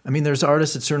to. I mean, there's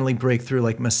artists that certainly break through,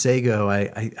 like Masego.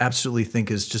 I absolutely think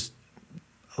is just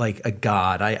like a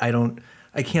god.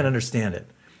 I can't understand it.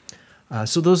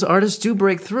 So those artists do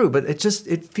break through, but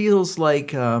it feels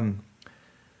like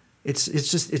it's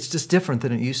just different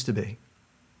than it used to be.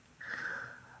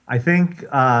 I think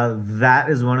that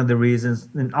is one of the reasons,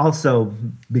 and also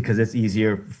because it's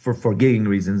easier for gigging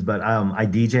reasons. But I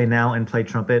DJ now and play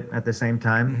trumpet at the same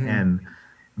time, and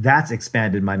that's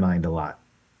expanded my mind a lot.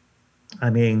 I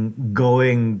mean,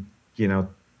 going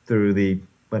through the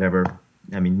whatever.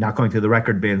 I mean, not going through the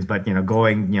record bins, but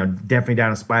going definitely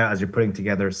down a spiral as you're putting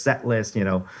together a set list.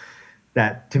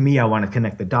 That to me, I want to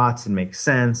connect the dots and make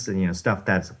sense, and stuff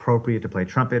that's appropriate to play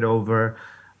trumpet over.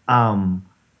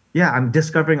 Yeah, I'm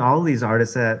discovering all these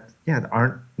artists that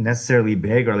aren't necessarily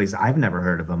big, or at least I've never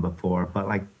heard of them before. But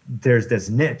like, there's this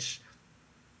niche,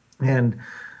 and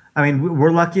I mean,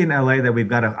 we're lucky in LA that we've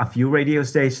got a few radio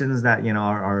stations that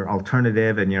are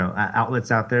alternative and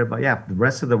outlets out there. But yeah, the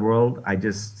rest of the world, I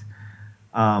just.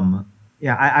 I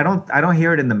don't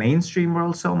hear it in the mainstream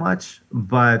world so much,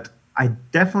 but I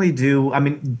definitely do. I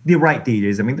mean, the right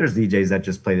DJs. I mean, there's DJs that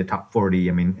just play the top 40.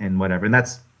 I mean, and whatever, and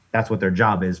that's what their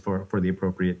job is for the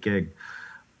appropriate gig.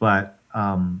 But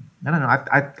I don't know.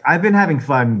 I've been having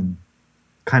fun,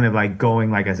 kind of like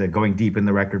going deep in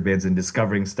the record bins and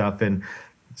discovering stuff, and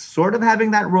sort of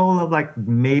having that role of like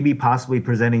maybe possibly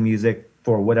presenting music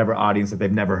for whatever audience that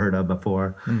they've never heard of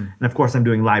before. And of course, I'm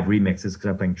doing live remixes because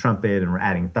I'm playing trumpet and we're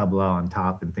adding tabla on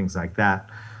top and things like that.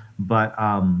 But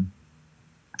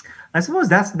I suppose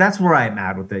that's where I'm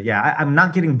at with it. Yeah, I'm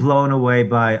not getting blown away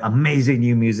by amazing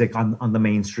new music on the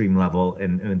mainstream level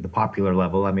and the popular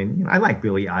level. I mean, I like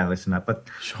Billie Eilish and that, but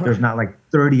Sure. there's not like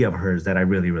 30 of hers that I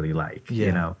really really like.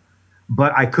 Yeah.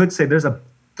 But I could say there's a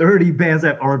 30 bands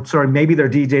that, or sorry, maybe they're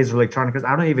DJs or electronicas.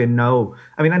 I don't even know.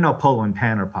 I mean, I know Polo and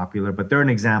Pan are popular, but they're an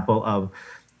example of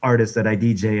artists that I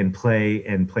DJ and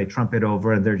play trumpet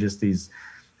over, and they're just these,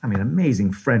 I mean,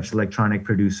 amazing French electronic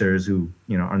producers who,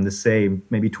 are in the same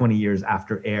maybe 20 years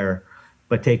after Air,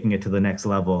 but taking it to the next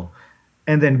level.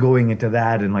 And then going into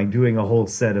that and like doing a whole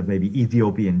set of maybe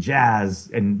Ethiopian jazz.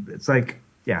 And it's like,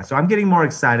 yeah, so I'm getting more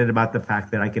excited about the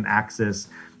fact that I can access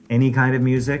any kind of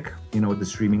music, with the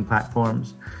streaming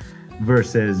platforms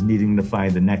versus needing to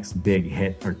find the next big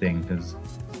hit or thing, because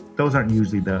those aren't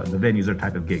usually the venues or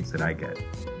type of gigs that I get.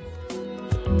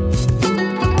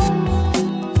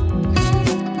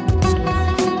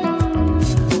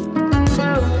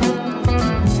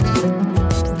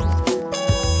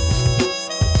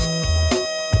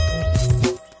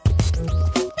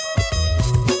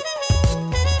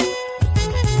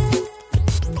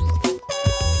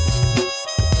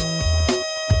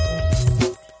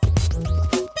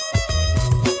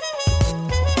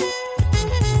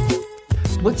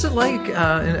 What's it like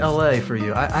in LA for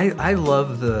you? I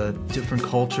love the different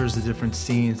cultures, the different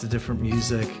scenes, the different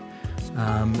music.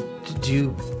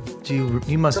 You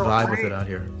must vibe with it out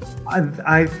here?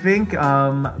 I think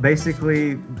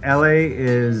basically LA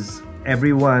is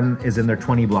everyone is in their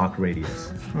 20 block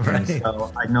radius. Right. And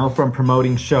so I know from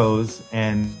promoting shows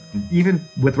and even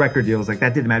with record deals, like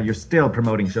that didn't matter. You're still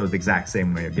promoting shows the exact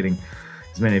same way. You're getting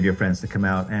as many of your friends to come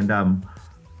out. And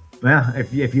yeah,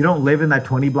 if you don't live in that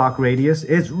 20 block radius,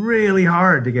 it's really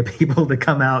hard to get people to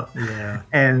come out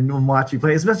and watch you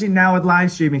play, especially now with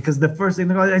live streaming. Because the first thing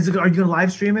they're going, are you going to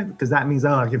live stream it? Because that means,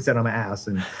 I can sit on my ass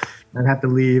and I'd have to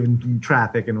leave and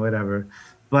traffic and whatever.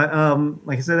 But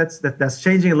like I said, that's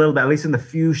changing a little bit, at least in the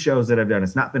few shows that I've done.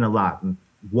 It's not been a lot.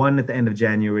 One at the end of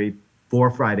January,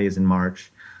 4 Fridays in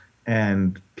March,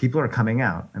 and people are coming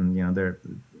out and,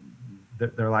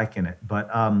 they're liking it.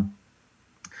 But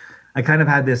I kind of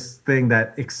had this thing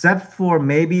that, except for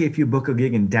maybe if you book a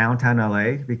gig in downtown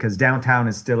LA, because downtown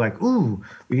is still like, ooh,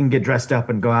 we can get dressed up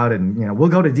and go out and, we'll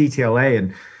go to DTLA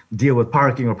and deal with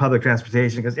parking or public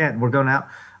transportation because, we're going out.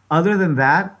 Other than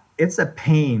that, it's a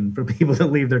pain for people to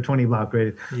leave their 20 block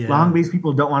radius. Yeah. Long Beach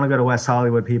people don't want to go to West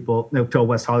Hollywood to a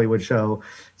West Hollywood show.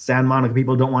 Santa Monica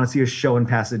people don't want to see a show in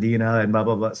Pasadena and blah,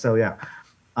 blah, blah. So, yeah.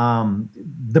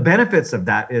 The benefits of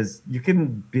that is you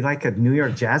can be like a New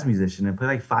York jazz musician and play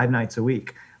like 5 nights a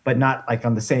week, but not like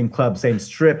on the same club, same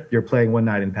strip. You're playing one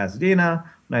night in Pasadena,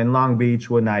 one night in Long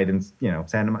Beach, one night in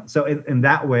Santa Monica. So in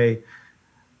that way,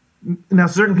 now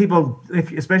certain people,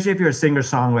 especially if you're a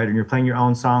singer-songwriter and you're playing your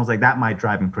own songs, like that might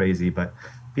drive them crazy. But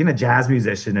being a jazz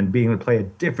musician and being able to play a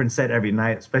different set every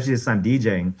night, especially since I'm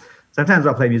DJing, sometimes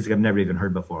I'll play music I've never even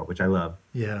heard before, which I love.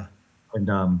 Yeah.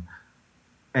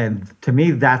 And to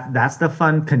me, that's the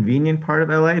fun, convenient part of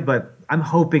LA. But I'm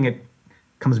hoping it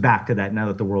comes back to that now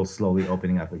that the world's slowly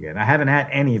opening up again. I haven't had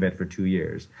any of it for 2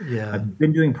 years. Yeah. I've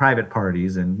been doing private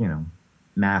parties and,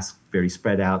 masked, very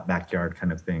spread out, backyard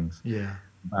kind of things. Yeah.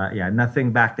 But yeah,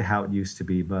 nothing back to how it used to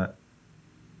be. But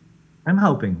I'm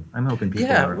hoping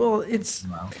people are. Well, it's...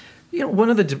 one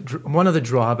of the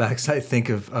drawbacks I think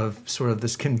of sort of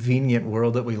this convenient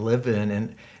world that we live in,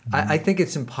 and I think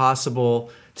it's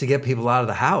impossible to get people out of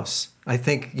the house. I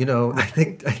think I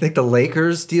think the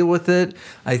Lakers deal with it.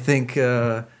 I think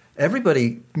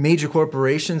everybody, major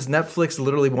corporations, Netflix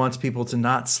literally wants people to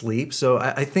not sleep. So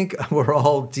I think we're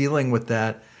all dealing with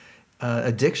that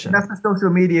addiction. That's a social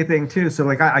media thing too. So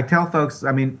like I tell folks,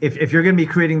 I mean, if you're going to be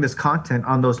creating this content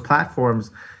on those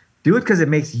platforms, do it because it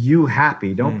makes you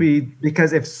happy. Don't be,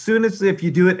 because if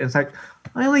you do it, it's like,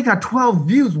 I only got 12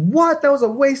 views. What? That was a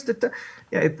waste of time.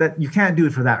 Yeah, that you can't do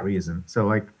it for that reason. So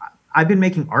like, I've been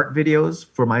making art videos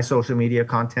for my social media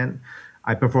content.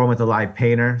 I perform with a live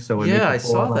painter. So when I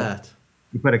saw that.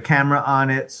 You put a camera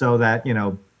on it so that,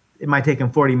 it might take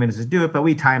them 40 minutes to do it, but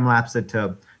we time lapse it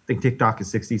to, I think TikTok is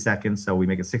 60 seconds. So we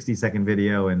make a 60-second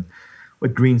video, and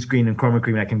with green screen and chroma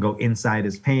key, I can go inside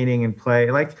his painting and play.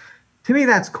 Like, to me,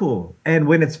 that's cool. And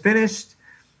when it's finished,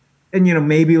 and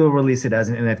maybe we'll release it as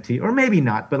an NFT, or maybe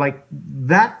not. But like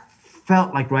that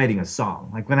felt like writing a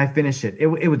song. Like when I finish it, it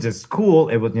was just cool.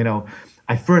 It was,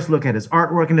 I first look at his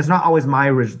artwork, and it's not always my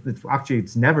original.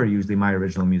 It's never usually my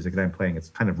original music that I'm playing. It's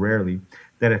kind of rarely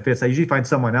that it fits. I usually find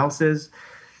someone else's.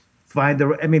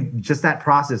 Just that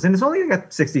process. And it's only like a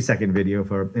 60-second video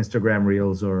for Instagram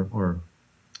Reels or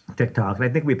TikTok. And I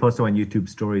think we post it on YouTube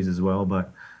Stories as well.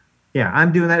 But Yeah,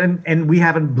 I'm doing that, and we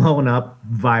haven't blown up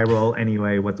viral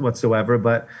anyway whatsoever.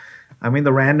 But I mean,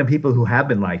 the random people who have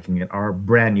been liking it are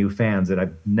brand new fans that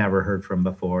I've never heard from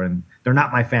before, and they're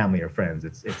not my family or friends.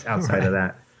 It's outside of Right.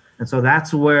 that, and so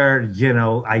that's where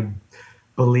I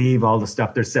believe all the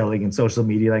stuff they're selling in social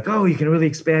media, like, oh, you can really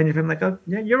expand your film. Like, oh,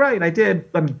 yeah, you're right, I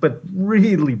did, but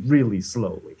really, really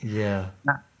slowly. Yeah.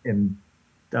 Not and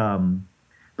um,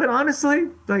 but honestly,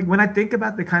 like when I think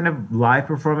about the kind of live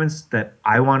performance that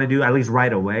I want to do, at least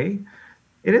right away,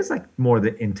 it is like more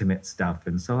the intimate stuff.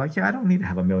 And so, like, yeah, I don't need to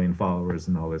have a million followers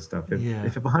and all this stuff. Yeah.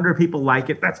 If 100 people like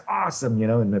it, that's awesome,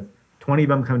 and if 20 of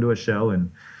them come to a show, and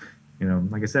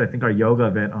like I said, I think our yoga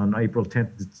event on April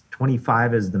 10th,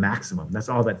 25 is the maximum. That's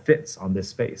all that fits on this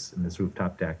space in this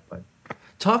rooftop deck. But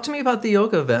Talk to me about the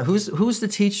yoga event. Who's the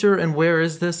teacher and where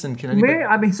is this? And can anybody?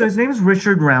 I mean, so his name is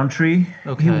Richard Roundtree. He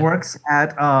Okay. works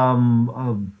at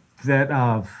that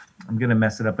I'm gonna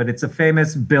mess it up, but it's a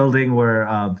famous building where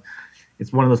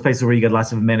it's one of those places where you get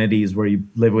lots of amenities where you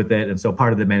live with it, and so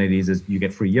part of the amenities is you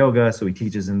get free yoga. So he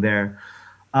teaches in there.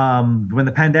 When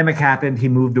the pandemic happened, he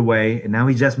moved away, and now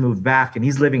he just moved back, and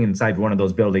he's living inside one of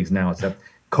those buildings now. It's a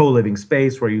co-living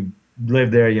space where you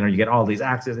live there. You get all these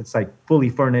access. It's like fully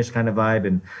furnished kind of vibe,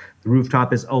 and the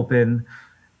rooftop is open,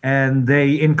 and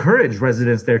they encourage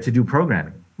residents there to do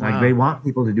programming. Like Wow. they want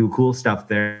people to do cool stuff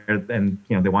there, and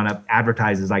they want to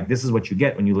advertise as like this is what you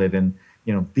get when you live in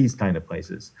these kind of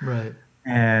places. Right.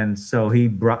 And so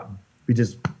we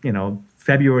just,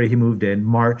 February he moved in.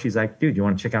 March he's like, dude, you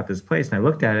want to check out this place? And I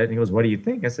looked at it and he goes, what do you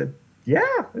think? I said, yeah,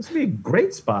 this would be a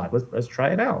great spot. Let's try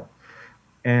it out.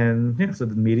 And yeah, so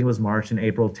the meeting was March, and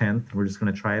April 10th, we're just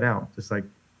going to try it out. Just like,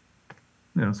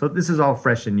 so this is all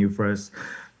fresh and new for us.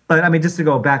 But I mean, just to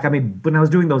go back, I mean, when I was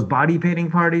doing those body painting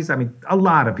parties, I mean, a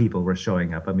lot of people were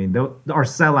showing up. I mean, our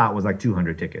sellout was like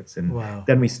 200 tickets, and Wow.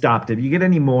 then we stopped it. You get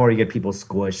any more, you get people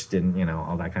squished and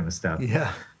all that kind of stuff.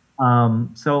 Yeah.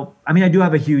 So I mean, I do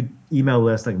have a huge email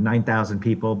list, like 9,000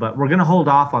 people, but we're gonna hold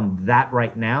off on that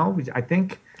right now. I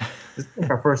think this is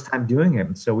our first time doing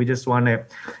it, so we just want to.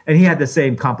 And he had the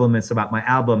same compliments about my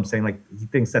album, saying like he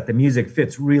thinks that the music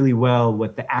fits really well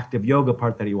with the active yoga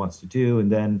part that he wants to do, and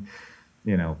then.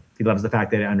 He loves the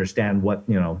fact that I understand what,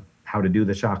 how to do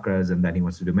the chakras, and then he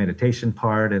wants to do meditation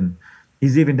part. And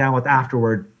he's even down with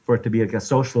afterward for it to be like a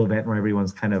social event where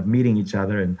everyone's kind of meeting each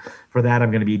other. And for that,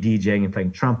 I'm going to be DJing and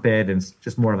playing trumpet, and it's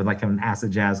just more of like an acid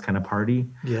jazz kind of party.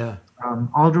 Yeah.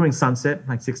 All during sunset,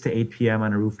 like 6 to 8 p.m.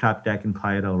 on a rooftop deck in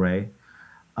Playa del Rey.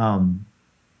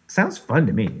 Sounds fun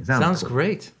to me. It Sounds cool.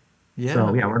 great. Yeah.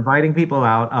 So yeah, we're inviting people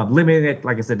out, limiting it,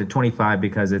 like I said, to 25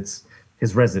 because it's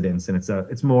his residence, and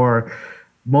it's more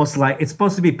most like it's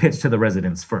supposed to be pitched to the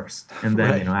residents first, and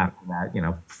then Right. after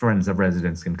that, friends of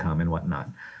residents can come and whatnot.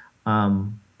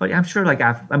 But yeah, I'm sure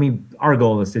I mean, our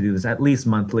goal is to do this at least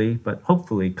monthly, but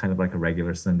hopefully kind of like a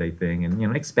regular Sunday thing,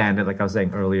 and expand it, like I was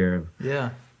saying earlier,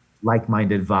 Yeah.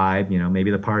 like-minded vibe.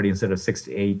 Maybe the party instead of 6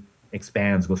 to 8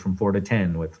 expands, goes from 4 to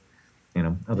 10 with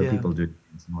other Yeah. people doing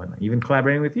things and whatnot. Even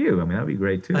collaborating with you, I mean, that'd be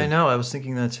great too. I know. I was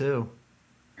thinking that too.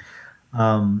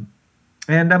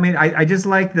 And I mean, I just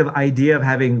like the idea of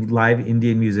having live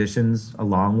Indian musicians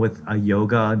along with a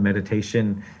yoga and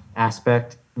meditation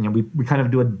aspect. We kind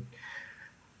of do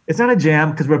it's not a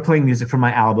jam because we're playing music from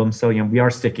my album. So, we are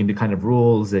sticking to kind of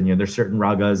rules, and, there's certain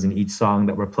ragas in each song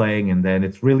that we're playing. And then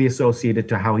it's really associated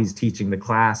to how he's teaching the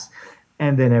class.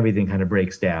 And then everything kind of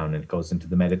breaks down and goes into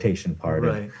the meditation part.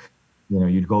 Right.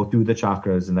 And, you'd go through the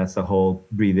chakras, and that's the whole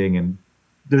breathing, and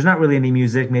there's not really any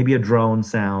music, maybe a drone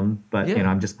sound, but Yeah.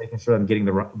 I'm just making sure I'm getting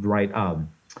the right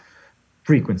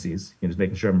frequencies. Just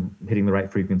making sure I'm hitting the right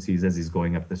frequencies as he's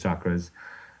going up the chakras.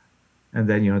 And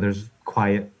then there's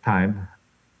quiet time.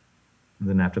 And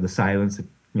then after the silence,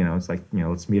 it's like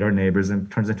let's meet our neighbors, and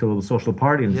it turns into a little social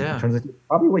party. And Yeah. it turns into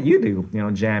probably what you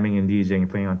do, jamming and DJing and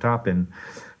playing on top. And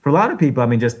for a lot of people, I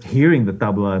mean, just hearing the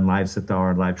tabla and live sitar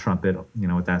and live trumpet,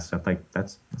 with that stuff, like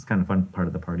that's kind of fun part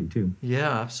of the party too. Yeah,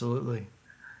 absolutely.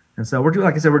 And so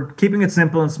like I said, we're keeping it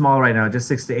simple and small right now, just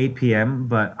 6 to 8 p.m.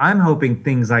 But I'm hoping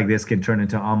things like this can turn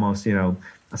into almost, a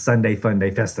Sunday fun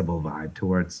day festival vibe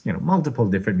towards, multiple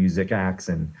different music acts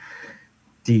and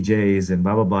DJs and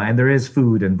blah, blah, blah. And there is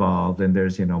food involved, and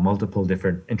there's, multiple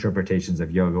different interpretations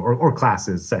of yoga or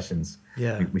classes, sessions.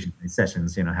 Yeah. We should say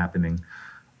sessions, happening.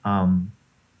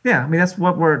 Yeah, I mean, that's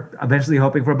what we're eventually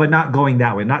hoping for, but not going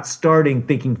that way, not starting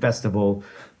thinking festival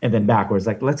and then backwards.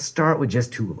 Like, let's start with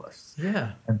just two of us.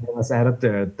 Yeah. And then let's add up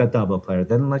the double player,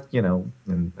 then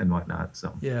and whatnot.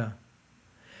 So Yeah.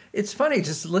 It's funny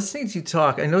just listening to you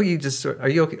talk. I know you just are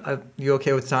you okay? You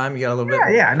okay with time? You got a little bit.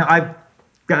 yeah. No,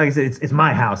 like I said, it's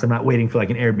my house. I'm not waiting for like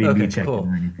an Airbnb Okay, check. cool.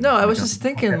 Or anything. No, I was just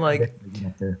thinking like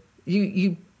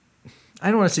you I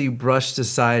don't want to say you brushed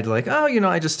aside like, oh,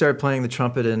 I just started playing the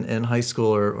trumpet in high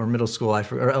school or middle school,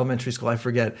 or elementary school, I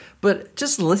forget. But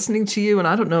just listening to you, and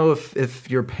I don't know if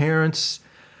your parents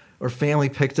or family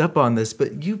picked up on this,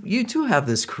 but you do have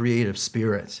this creative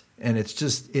spirit, and it's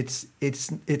just it's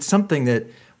something that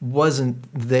wasn't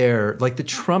there. Like the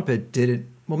trumpet did it.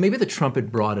 Well, maybe the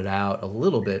trumpet brought it out a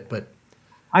little bit, but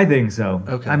I think so.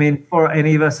 okay. I mean, for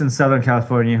any of us in Southern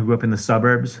California who grew up in the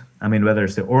suburbs, I mean, whether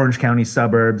it's the Orange County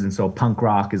suburbs, and so punk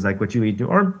rock is like what you eat,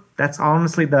 or that's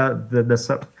honestly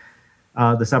the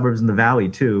suburbs in the valley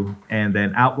too. And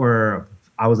then out where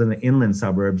I was in the inland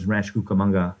suburbs, Ranch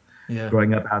Cucamonga,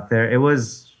 growing up out there, there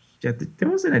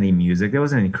wasn't any music, there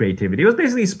wasn't any creativity. It was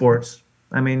basically sports.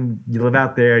 I mean, you live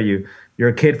out there, you're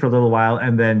a kid for a little while,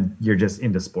 and then you're just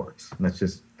into sports.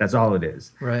 That's all it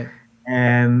is. Right.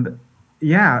 And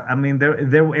yeah, I mean, there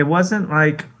it wasn't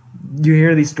like you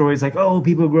hear these stories like, oh,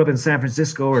 people who grew up in San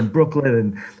Francisco or in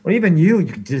Brooklyn, or even you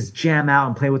could just jam out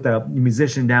and play with a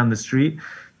musician down the street.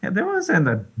 Yeah, there wasn't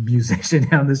a musician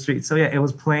down the street. So yeah, it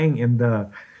was playing in the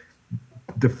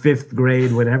fifth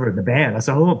grade, whatever, the band. That's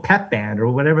a little pep band or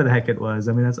whatever the heck it was.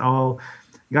 I mean, that's all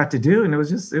you got to do, and it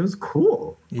was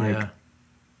cool. Yeah.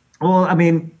 Well, I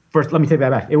mean, first let me take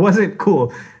that back. It wasn't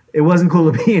cool. It wasn't cool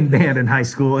to be in band in high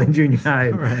school and junior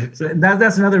high. Right. So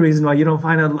that's another reason why you don't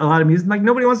find a lot of music. Like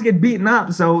nobody wants to get beaten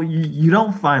up, so you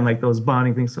don't find like those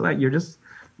bonding things. So that you're just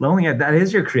lonely. That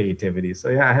is your creativity. So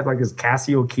yeah, I had like this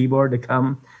Casio keyboard to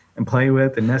come and play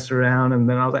with and mess around, and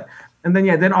then all that. And then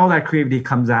then all that creativity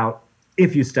comes out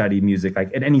if you study music,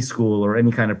 like at any school or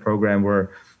any kind of program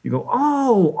where you go,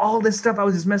 oh, all this stuff I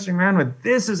was just messing around with,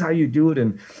 this is how you do it,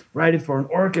 and write it for an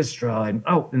orchestra,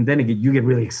 and then you get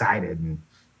really excited and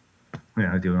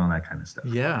doing all that kind of stuff.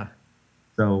 Yeah.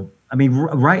 So, I mean,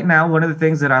 right now, one of the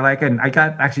things that I like, and I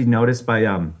got actually noticed by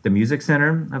the Music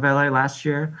Center of LA last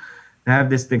year, they have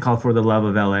this thing called For the Love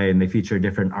of LA, and they feature a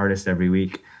different artist every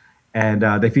week. And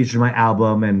they featured my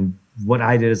album, and what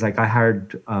I did is like I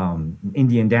hired an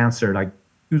Indian dancer, like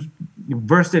who's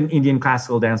versed in Indian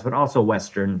classical dance, but also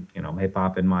Western, hip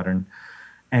hop and modern.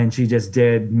 And she just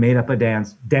made up a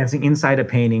dancing inside a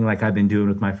painting, like I've been doing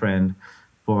with my friend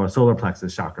for Solar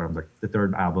Plexus Chakra, like the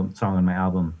third song on my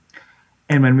album.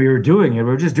 And when we were doing it, we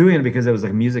were just doing it because it was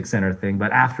like a Music Center thing.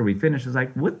 But after we finished, it was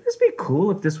like, wouldn't this be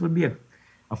cool if this would be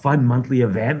a fun monthly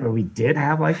event where we did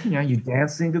have like, you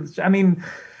dancing to the, I mean,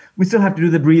 we still have to do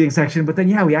the breathing section, but then,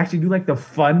 we actually do like the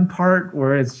fun part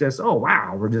where it's just, oh,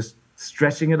 wow, we're just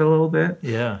stretching it a little bit.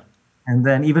 Yeah. And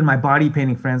then even my body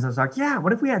painting friends, I was like, yeah,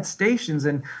 what if we had stations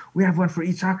and we have one for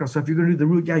each chakra? So if you're going to do the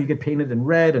root, you get painted in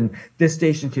red, and this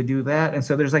station could do that. And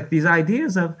so there's like these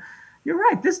ideas of, you're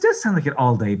right, this does sound like an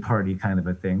all-day party kind of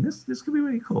a thing. This could be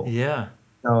really cool. Yeah.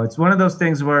 So it's one of those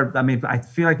things where, I mean, I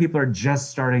feel like people are just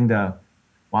starting to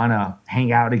want to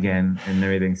hang out again and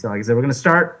everything. So like I said, we're going to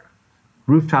start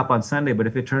rooftop on Sunday, but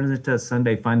if it turns into a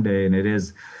Sunday fun day and it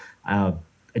is a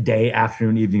day,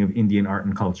 afternoon, evening of Indian art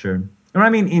and culture, or I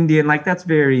mean Indian, like that's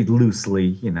very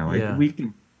loosely, like we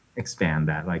can expand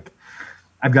that. Like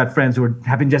I've got friends who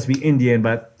happen just to be Indian,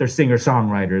 but they're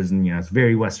singer-songwriters, and it's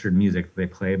very Western music they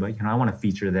play. But I want to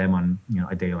feature them on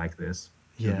a day like this.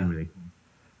 Yeah, be really cool.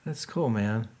 That's cool,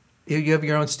 man. You have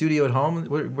your own studio at home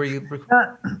where you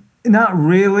Not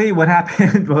really. What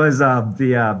happened was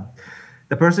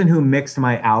the person who mixed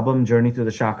my album Journey Through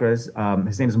the Chakras,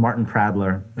 his name is Martin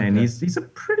Pradler, and he's a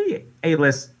pretty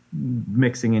A-list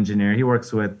mixing engineer. He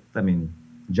works with,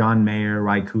 John Mayer,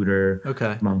 Ry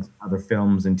Cooder, amongst other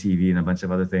films and TV and a bunch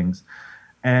of other things.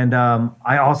 And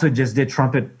I also just did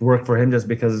trumpet work for him just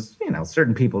because,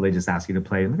 certain people, they just ask you to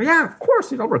play. And yeah, of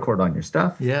course, I'll record on your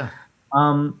stuff. Yeah.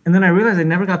 And then I realized I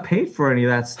never got paid for any of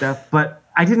that stuff, but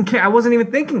I didn't care. I wasn't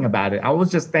even thinking about it. I was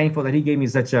just thankful that he gave me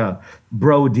such a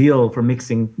bro deal for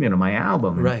mixing, my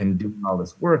album and doing all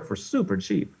this work for super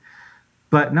cheap.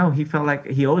 But no, he felt like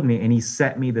he owed me, and he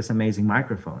sent me this amazing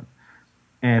microphone.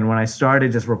 And when I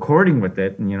started just recording with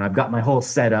it, and I've got my whole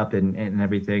setup and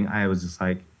everything, I was just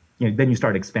like, then you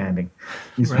start expanding.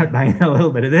 You start buying a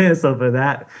little bit of this, a little bit of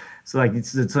that. So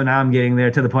now I'm getting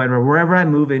there to the point where wherever I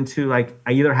move into, like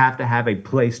I either have to have a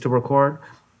place to record,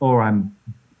 or I'm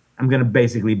gonna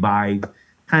basically buy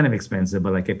kind of expensive,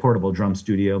 but like a portable drum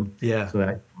studio. Yeah. So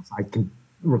that I can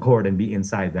record and be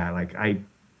inside that.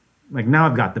 Like now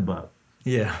I've got the bug.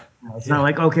 Yeah. It's not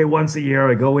like, okay, once a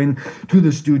year I go in to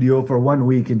the studio for 1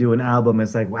 week and do an album.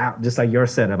 It's like, wow, just like your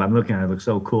setup. I'm looking at it, looks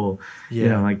so cool.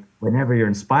 Yeah. Like whenever you're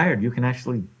inspired, you can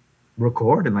actually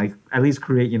record and like at least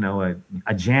create,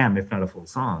 a jam, if not a full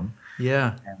song.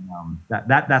 Yeah. And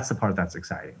that's the part that's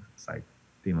exciting. It's like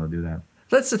being able to do that.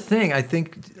 That's the thing. I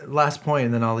think last point,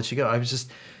 and then I'll let you go.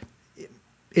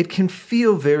 it can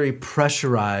feel very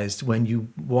pressurized when you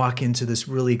walk into this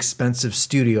really expensive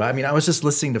studio. I mean, I was just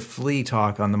listening to Flea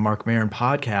talk on the Mark Maron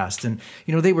podcast, and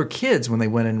they were kids when they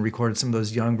went and recorded some of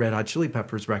those young Red Hot Chili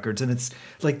Peppers records, and it's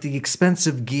like the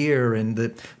expensive gear and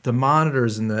the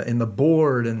monitors and the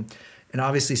board, and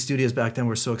obviously studios back then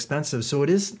were so expensive. So it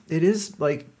is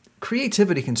like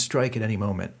creativity can strike at any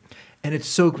moment, and it's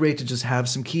so great to just have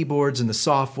some keyboards and the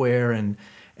software, and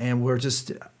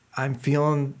I'm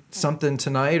feeling something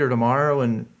tonight or tomorrow,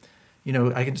 and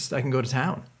I can go to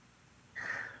town.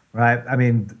 Right. I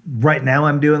mean, right now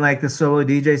I'm doing like the solo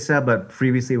DJ set, but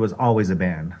previously it was always a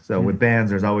band. So with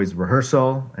bands, there's always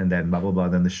rehearsal and then blah, blah, blah,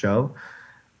 then the show.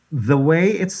 The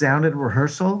way it sounded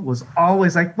rehearsal was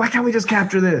always like, why can't we just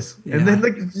capture this? Yeah. And then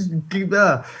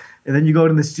and then you go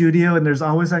to the studio and there's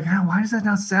always like, why does that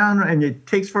not sound right? And it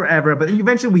takes forever, but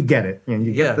eventually we get it and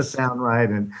you get the sound right.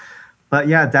 But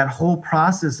yeah, that whole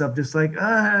process of just like,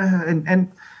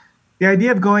 and the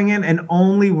idea of going in and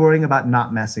only worrying about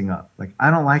not messing up. Like,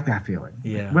 I don't like that feeling.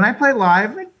 Yeah. When I play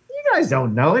live, like, you guys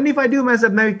don't know. And if I do mess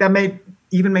up, that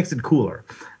even makes it cooler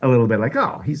a little bit. Like,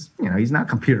 oh, he's not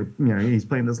computer, he's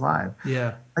playing this live.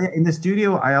 Yeah. In the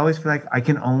studio, I always feel like I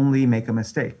can only make a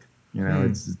mistake.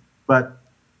 But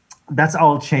that's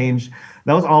all changed.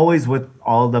 That was always with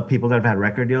all the people that I've had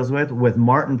record deals with. With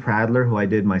Martin Pradler, who I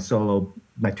did my 2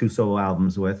 solo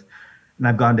albums with, and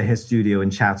I've gone to his studio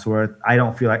in Chatsworth. I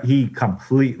don't feel like he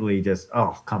completely just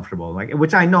comfortable, like,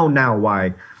 which I know now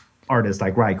why artists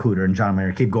like Ry Cooder and John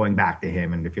Mayer keep going back to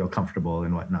him and to feel comfortable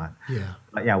and whatnot. Yeah.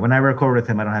 But yeah, when I record with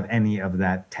him, I don't have any of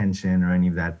that tension or any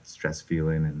of that stress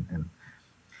feeling.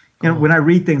 And when I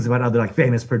read things about other like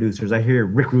famous producers, I hear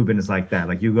Rick Rubin is like that.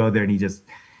 Like, you go there and he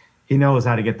knows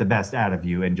how to get the best out of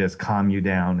you and just calm you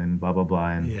down and blah blah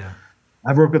blah. And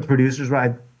I've worked with producers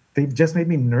where they just made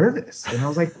me nervous. And I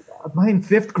was like, am I in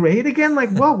 5th grade again?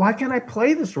 Like, whoa, why can't I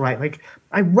play this right? Like,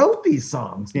 I wrote these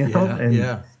songs, And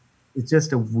it's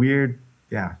just a weird,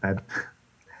 that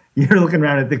you're looking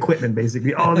around at the equipment,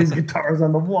 basically, all these guitars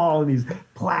on the wall and these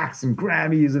plaques and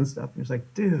Grammys and stuff. And it's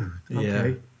like, dude,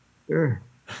 okay, sure.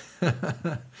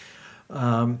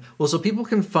 Well, so people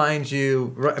can find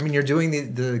you. I mean, you're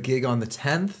doing the gig on the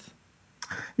 10th.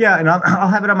 Yeah, and I'll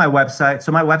have it on my website.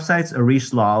 So my website's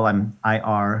Ireesh Lal. I'm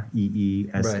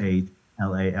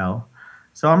IREESHLAL.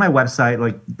 So on my website,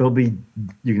 like,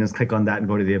 you can just click on that and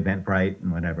go to the Eventbrite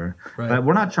and whatever. Right. But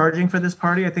we're not charging for this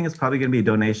party. I think it's probably going to be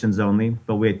donations only.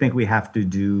 But we think we have to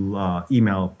do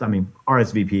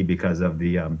RSVP because of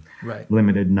the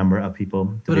limited number of people.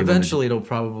 But eventually it'll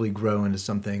probably grow into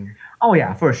something. Oh,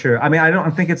 yeah, for sure. I mean, I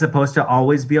don't think it's supposed to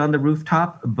always be on the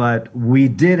rooftop, but we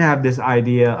did have this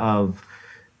idea of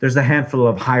there's a handful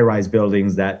of high-rise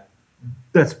buildings that's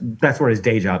where his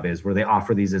day job is, where they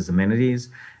offer these as amenities.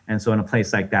 And so in a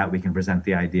place like that, we can present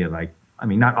the idea, like, I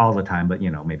mean, not all the time, but,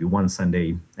 maybe one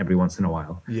Sunday every once in a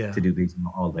while to do these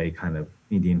all-day kind of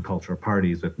Indian cultural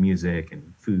parties with music and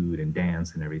food and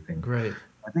dance and everything. Great.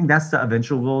 I think that's the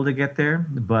eventual goal to get there.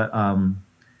 But I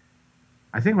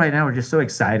think right now we're just so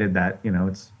excited that,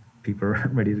 it's people are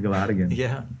ready to go out again.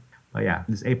 Yeah. But yeah,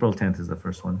 this April 10th is the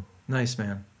first one. Nice,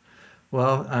 man.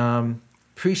 Well,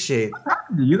 appreciate.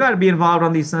 You got to be involved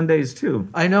on these Sundays too.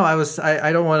 I know.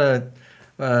 I don't want to.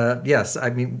 Yes, I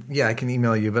mean, I can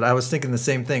email you, but I was thinking the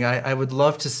same thing. I would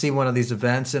love to see one of these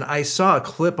events, and I saw a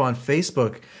clip on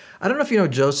Facebook. I don't know if you know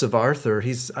Joseph Arthur.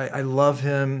 I love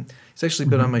him. He's actually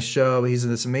been on my show. He's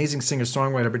this amazing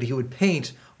singer-songwriter, but he would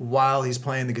paint while he's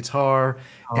playing the guitar.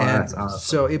 And that's awesome.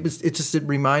 So it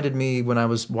reminded me when I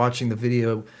was watching the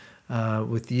video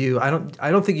with you. I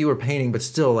don't think you were painting, but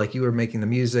still, like, you were making the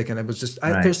music, and it was just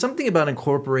there's something about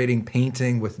incorporating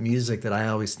painting with music that I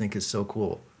always think is so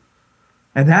cool.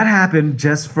 And that happened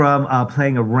just from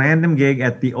playing a random gig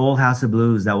at the Old House of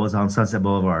Blues that was on Sunset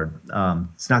Boulevard.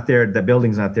 It's not there. The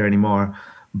building's not there anymore.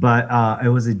 But it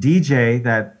was a DJ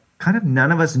that kind of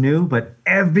none of us knew, but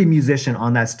every musician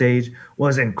on that stage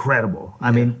was incredible.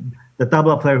 I mean, the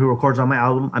tabla player who records on my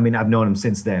album, I mean, I've known him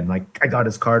since then. Like, I got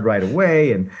his card right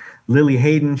away. And Lily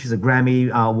Hayden, she's a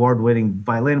Grammy award-winning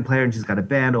violin player, and she's got a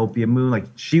band, Opium Moon. Like,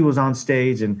 she was on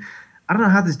stage, and I don't know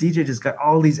how this DJ just got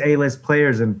all these A-list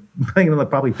players and paying them like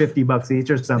probably $50 each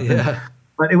or something. Yeah.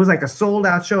 But it was like a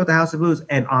sold-out show at the House of Blues,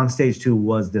 and on stage too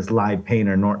was this live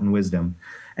painter, Norton Wisdom.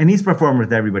 And he's performed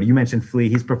with everybody. You mentioned Flea.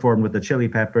 He's performed with the Chili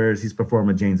Peppers. He's performed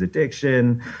with Jane's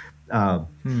Addiction.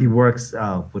 He works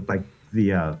with like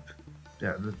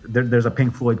there's a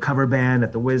Pink Floyd cover band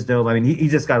at the Wisdom. I mean, he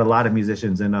just got a lot of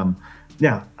musicians. And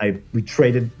we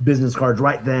traded business cards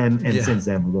right then, and since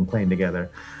then we've been playing together.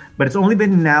 But it's only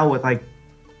been now with like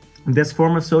this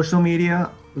form of social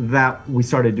media, that we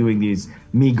started doing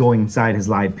me going inside his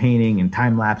live painting and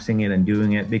time lapsing it and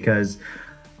doing it, because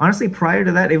honestly, prior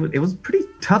to that, it was pretty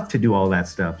tough to do all that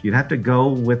stuff. You'd have to go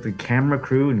with the camera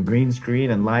crew and green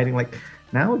screen and lighting. Like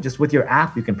now, just with your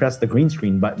app, you can press the green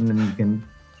screen button and you can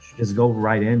just go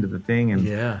right into the thing.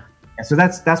 And so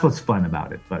that's what's fun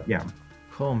about it. But yeah.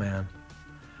 Cool, man.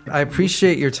 I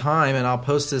appreciate your time, and I'll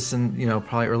post this in,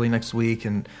 probably early next week,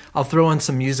 and I'll throw in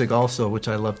some music also, which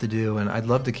I love to do, and I'd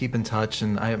love to keep in touch,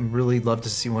 and I really love to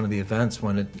see one of the events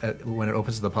when it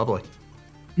opens to the public.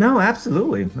 No,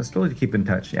 absolutely. Let's totally keep in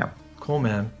touch. Yeah. Cool,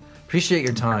 man. Appreciate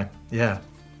your time. Yeah.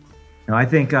 No, I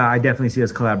think I definitely see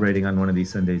us collaborating on one of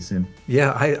these Sundays soon.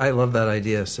 Yeah, I love that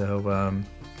idea. So,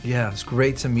 it's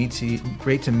great to meet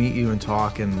you and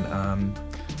talk, and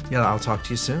I'll talk to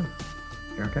you soon.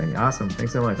 Okay, awesome.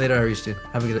 Thanks so much. Later, Ireesh, dude.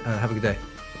 Have a good day.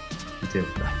 You too.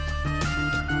 Bye.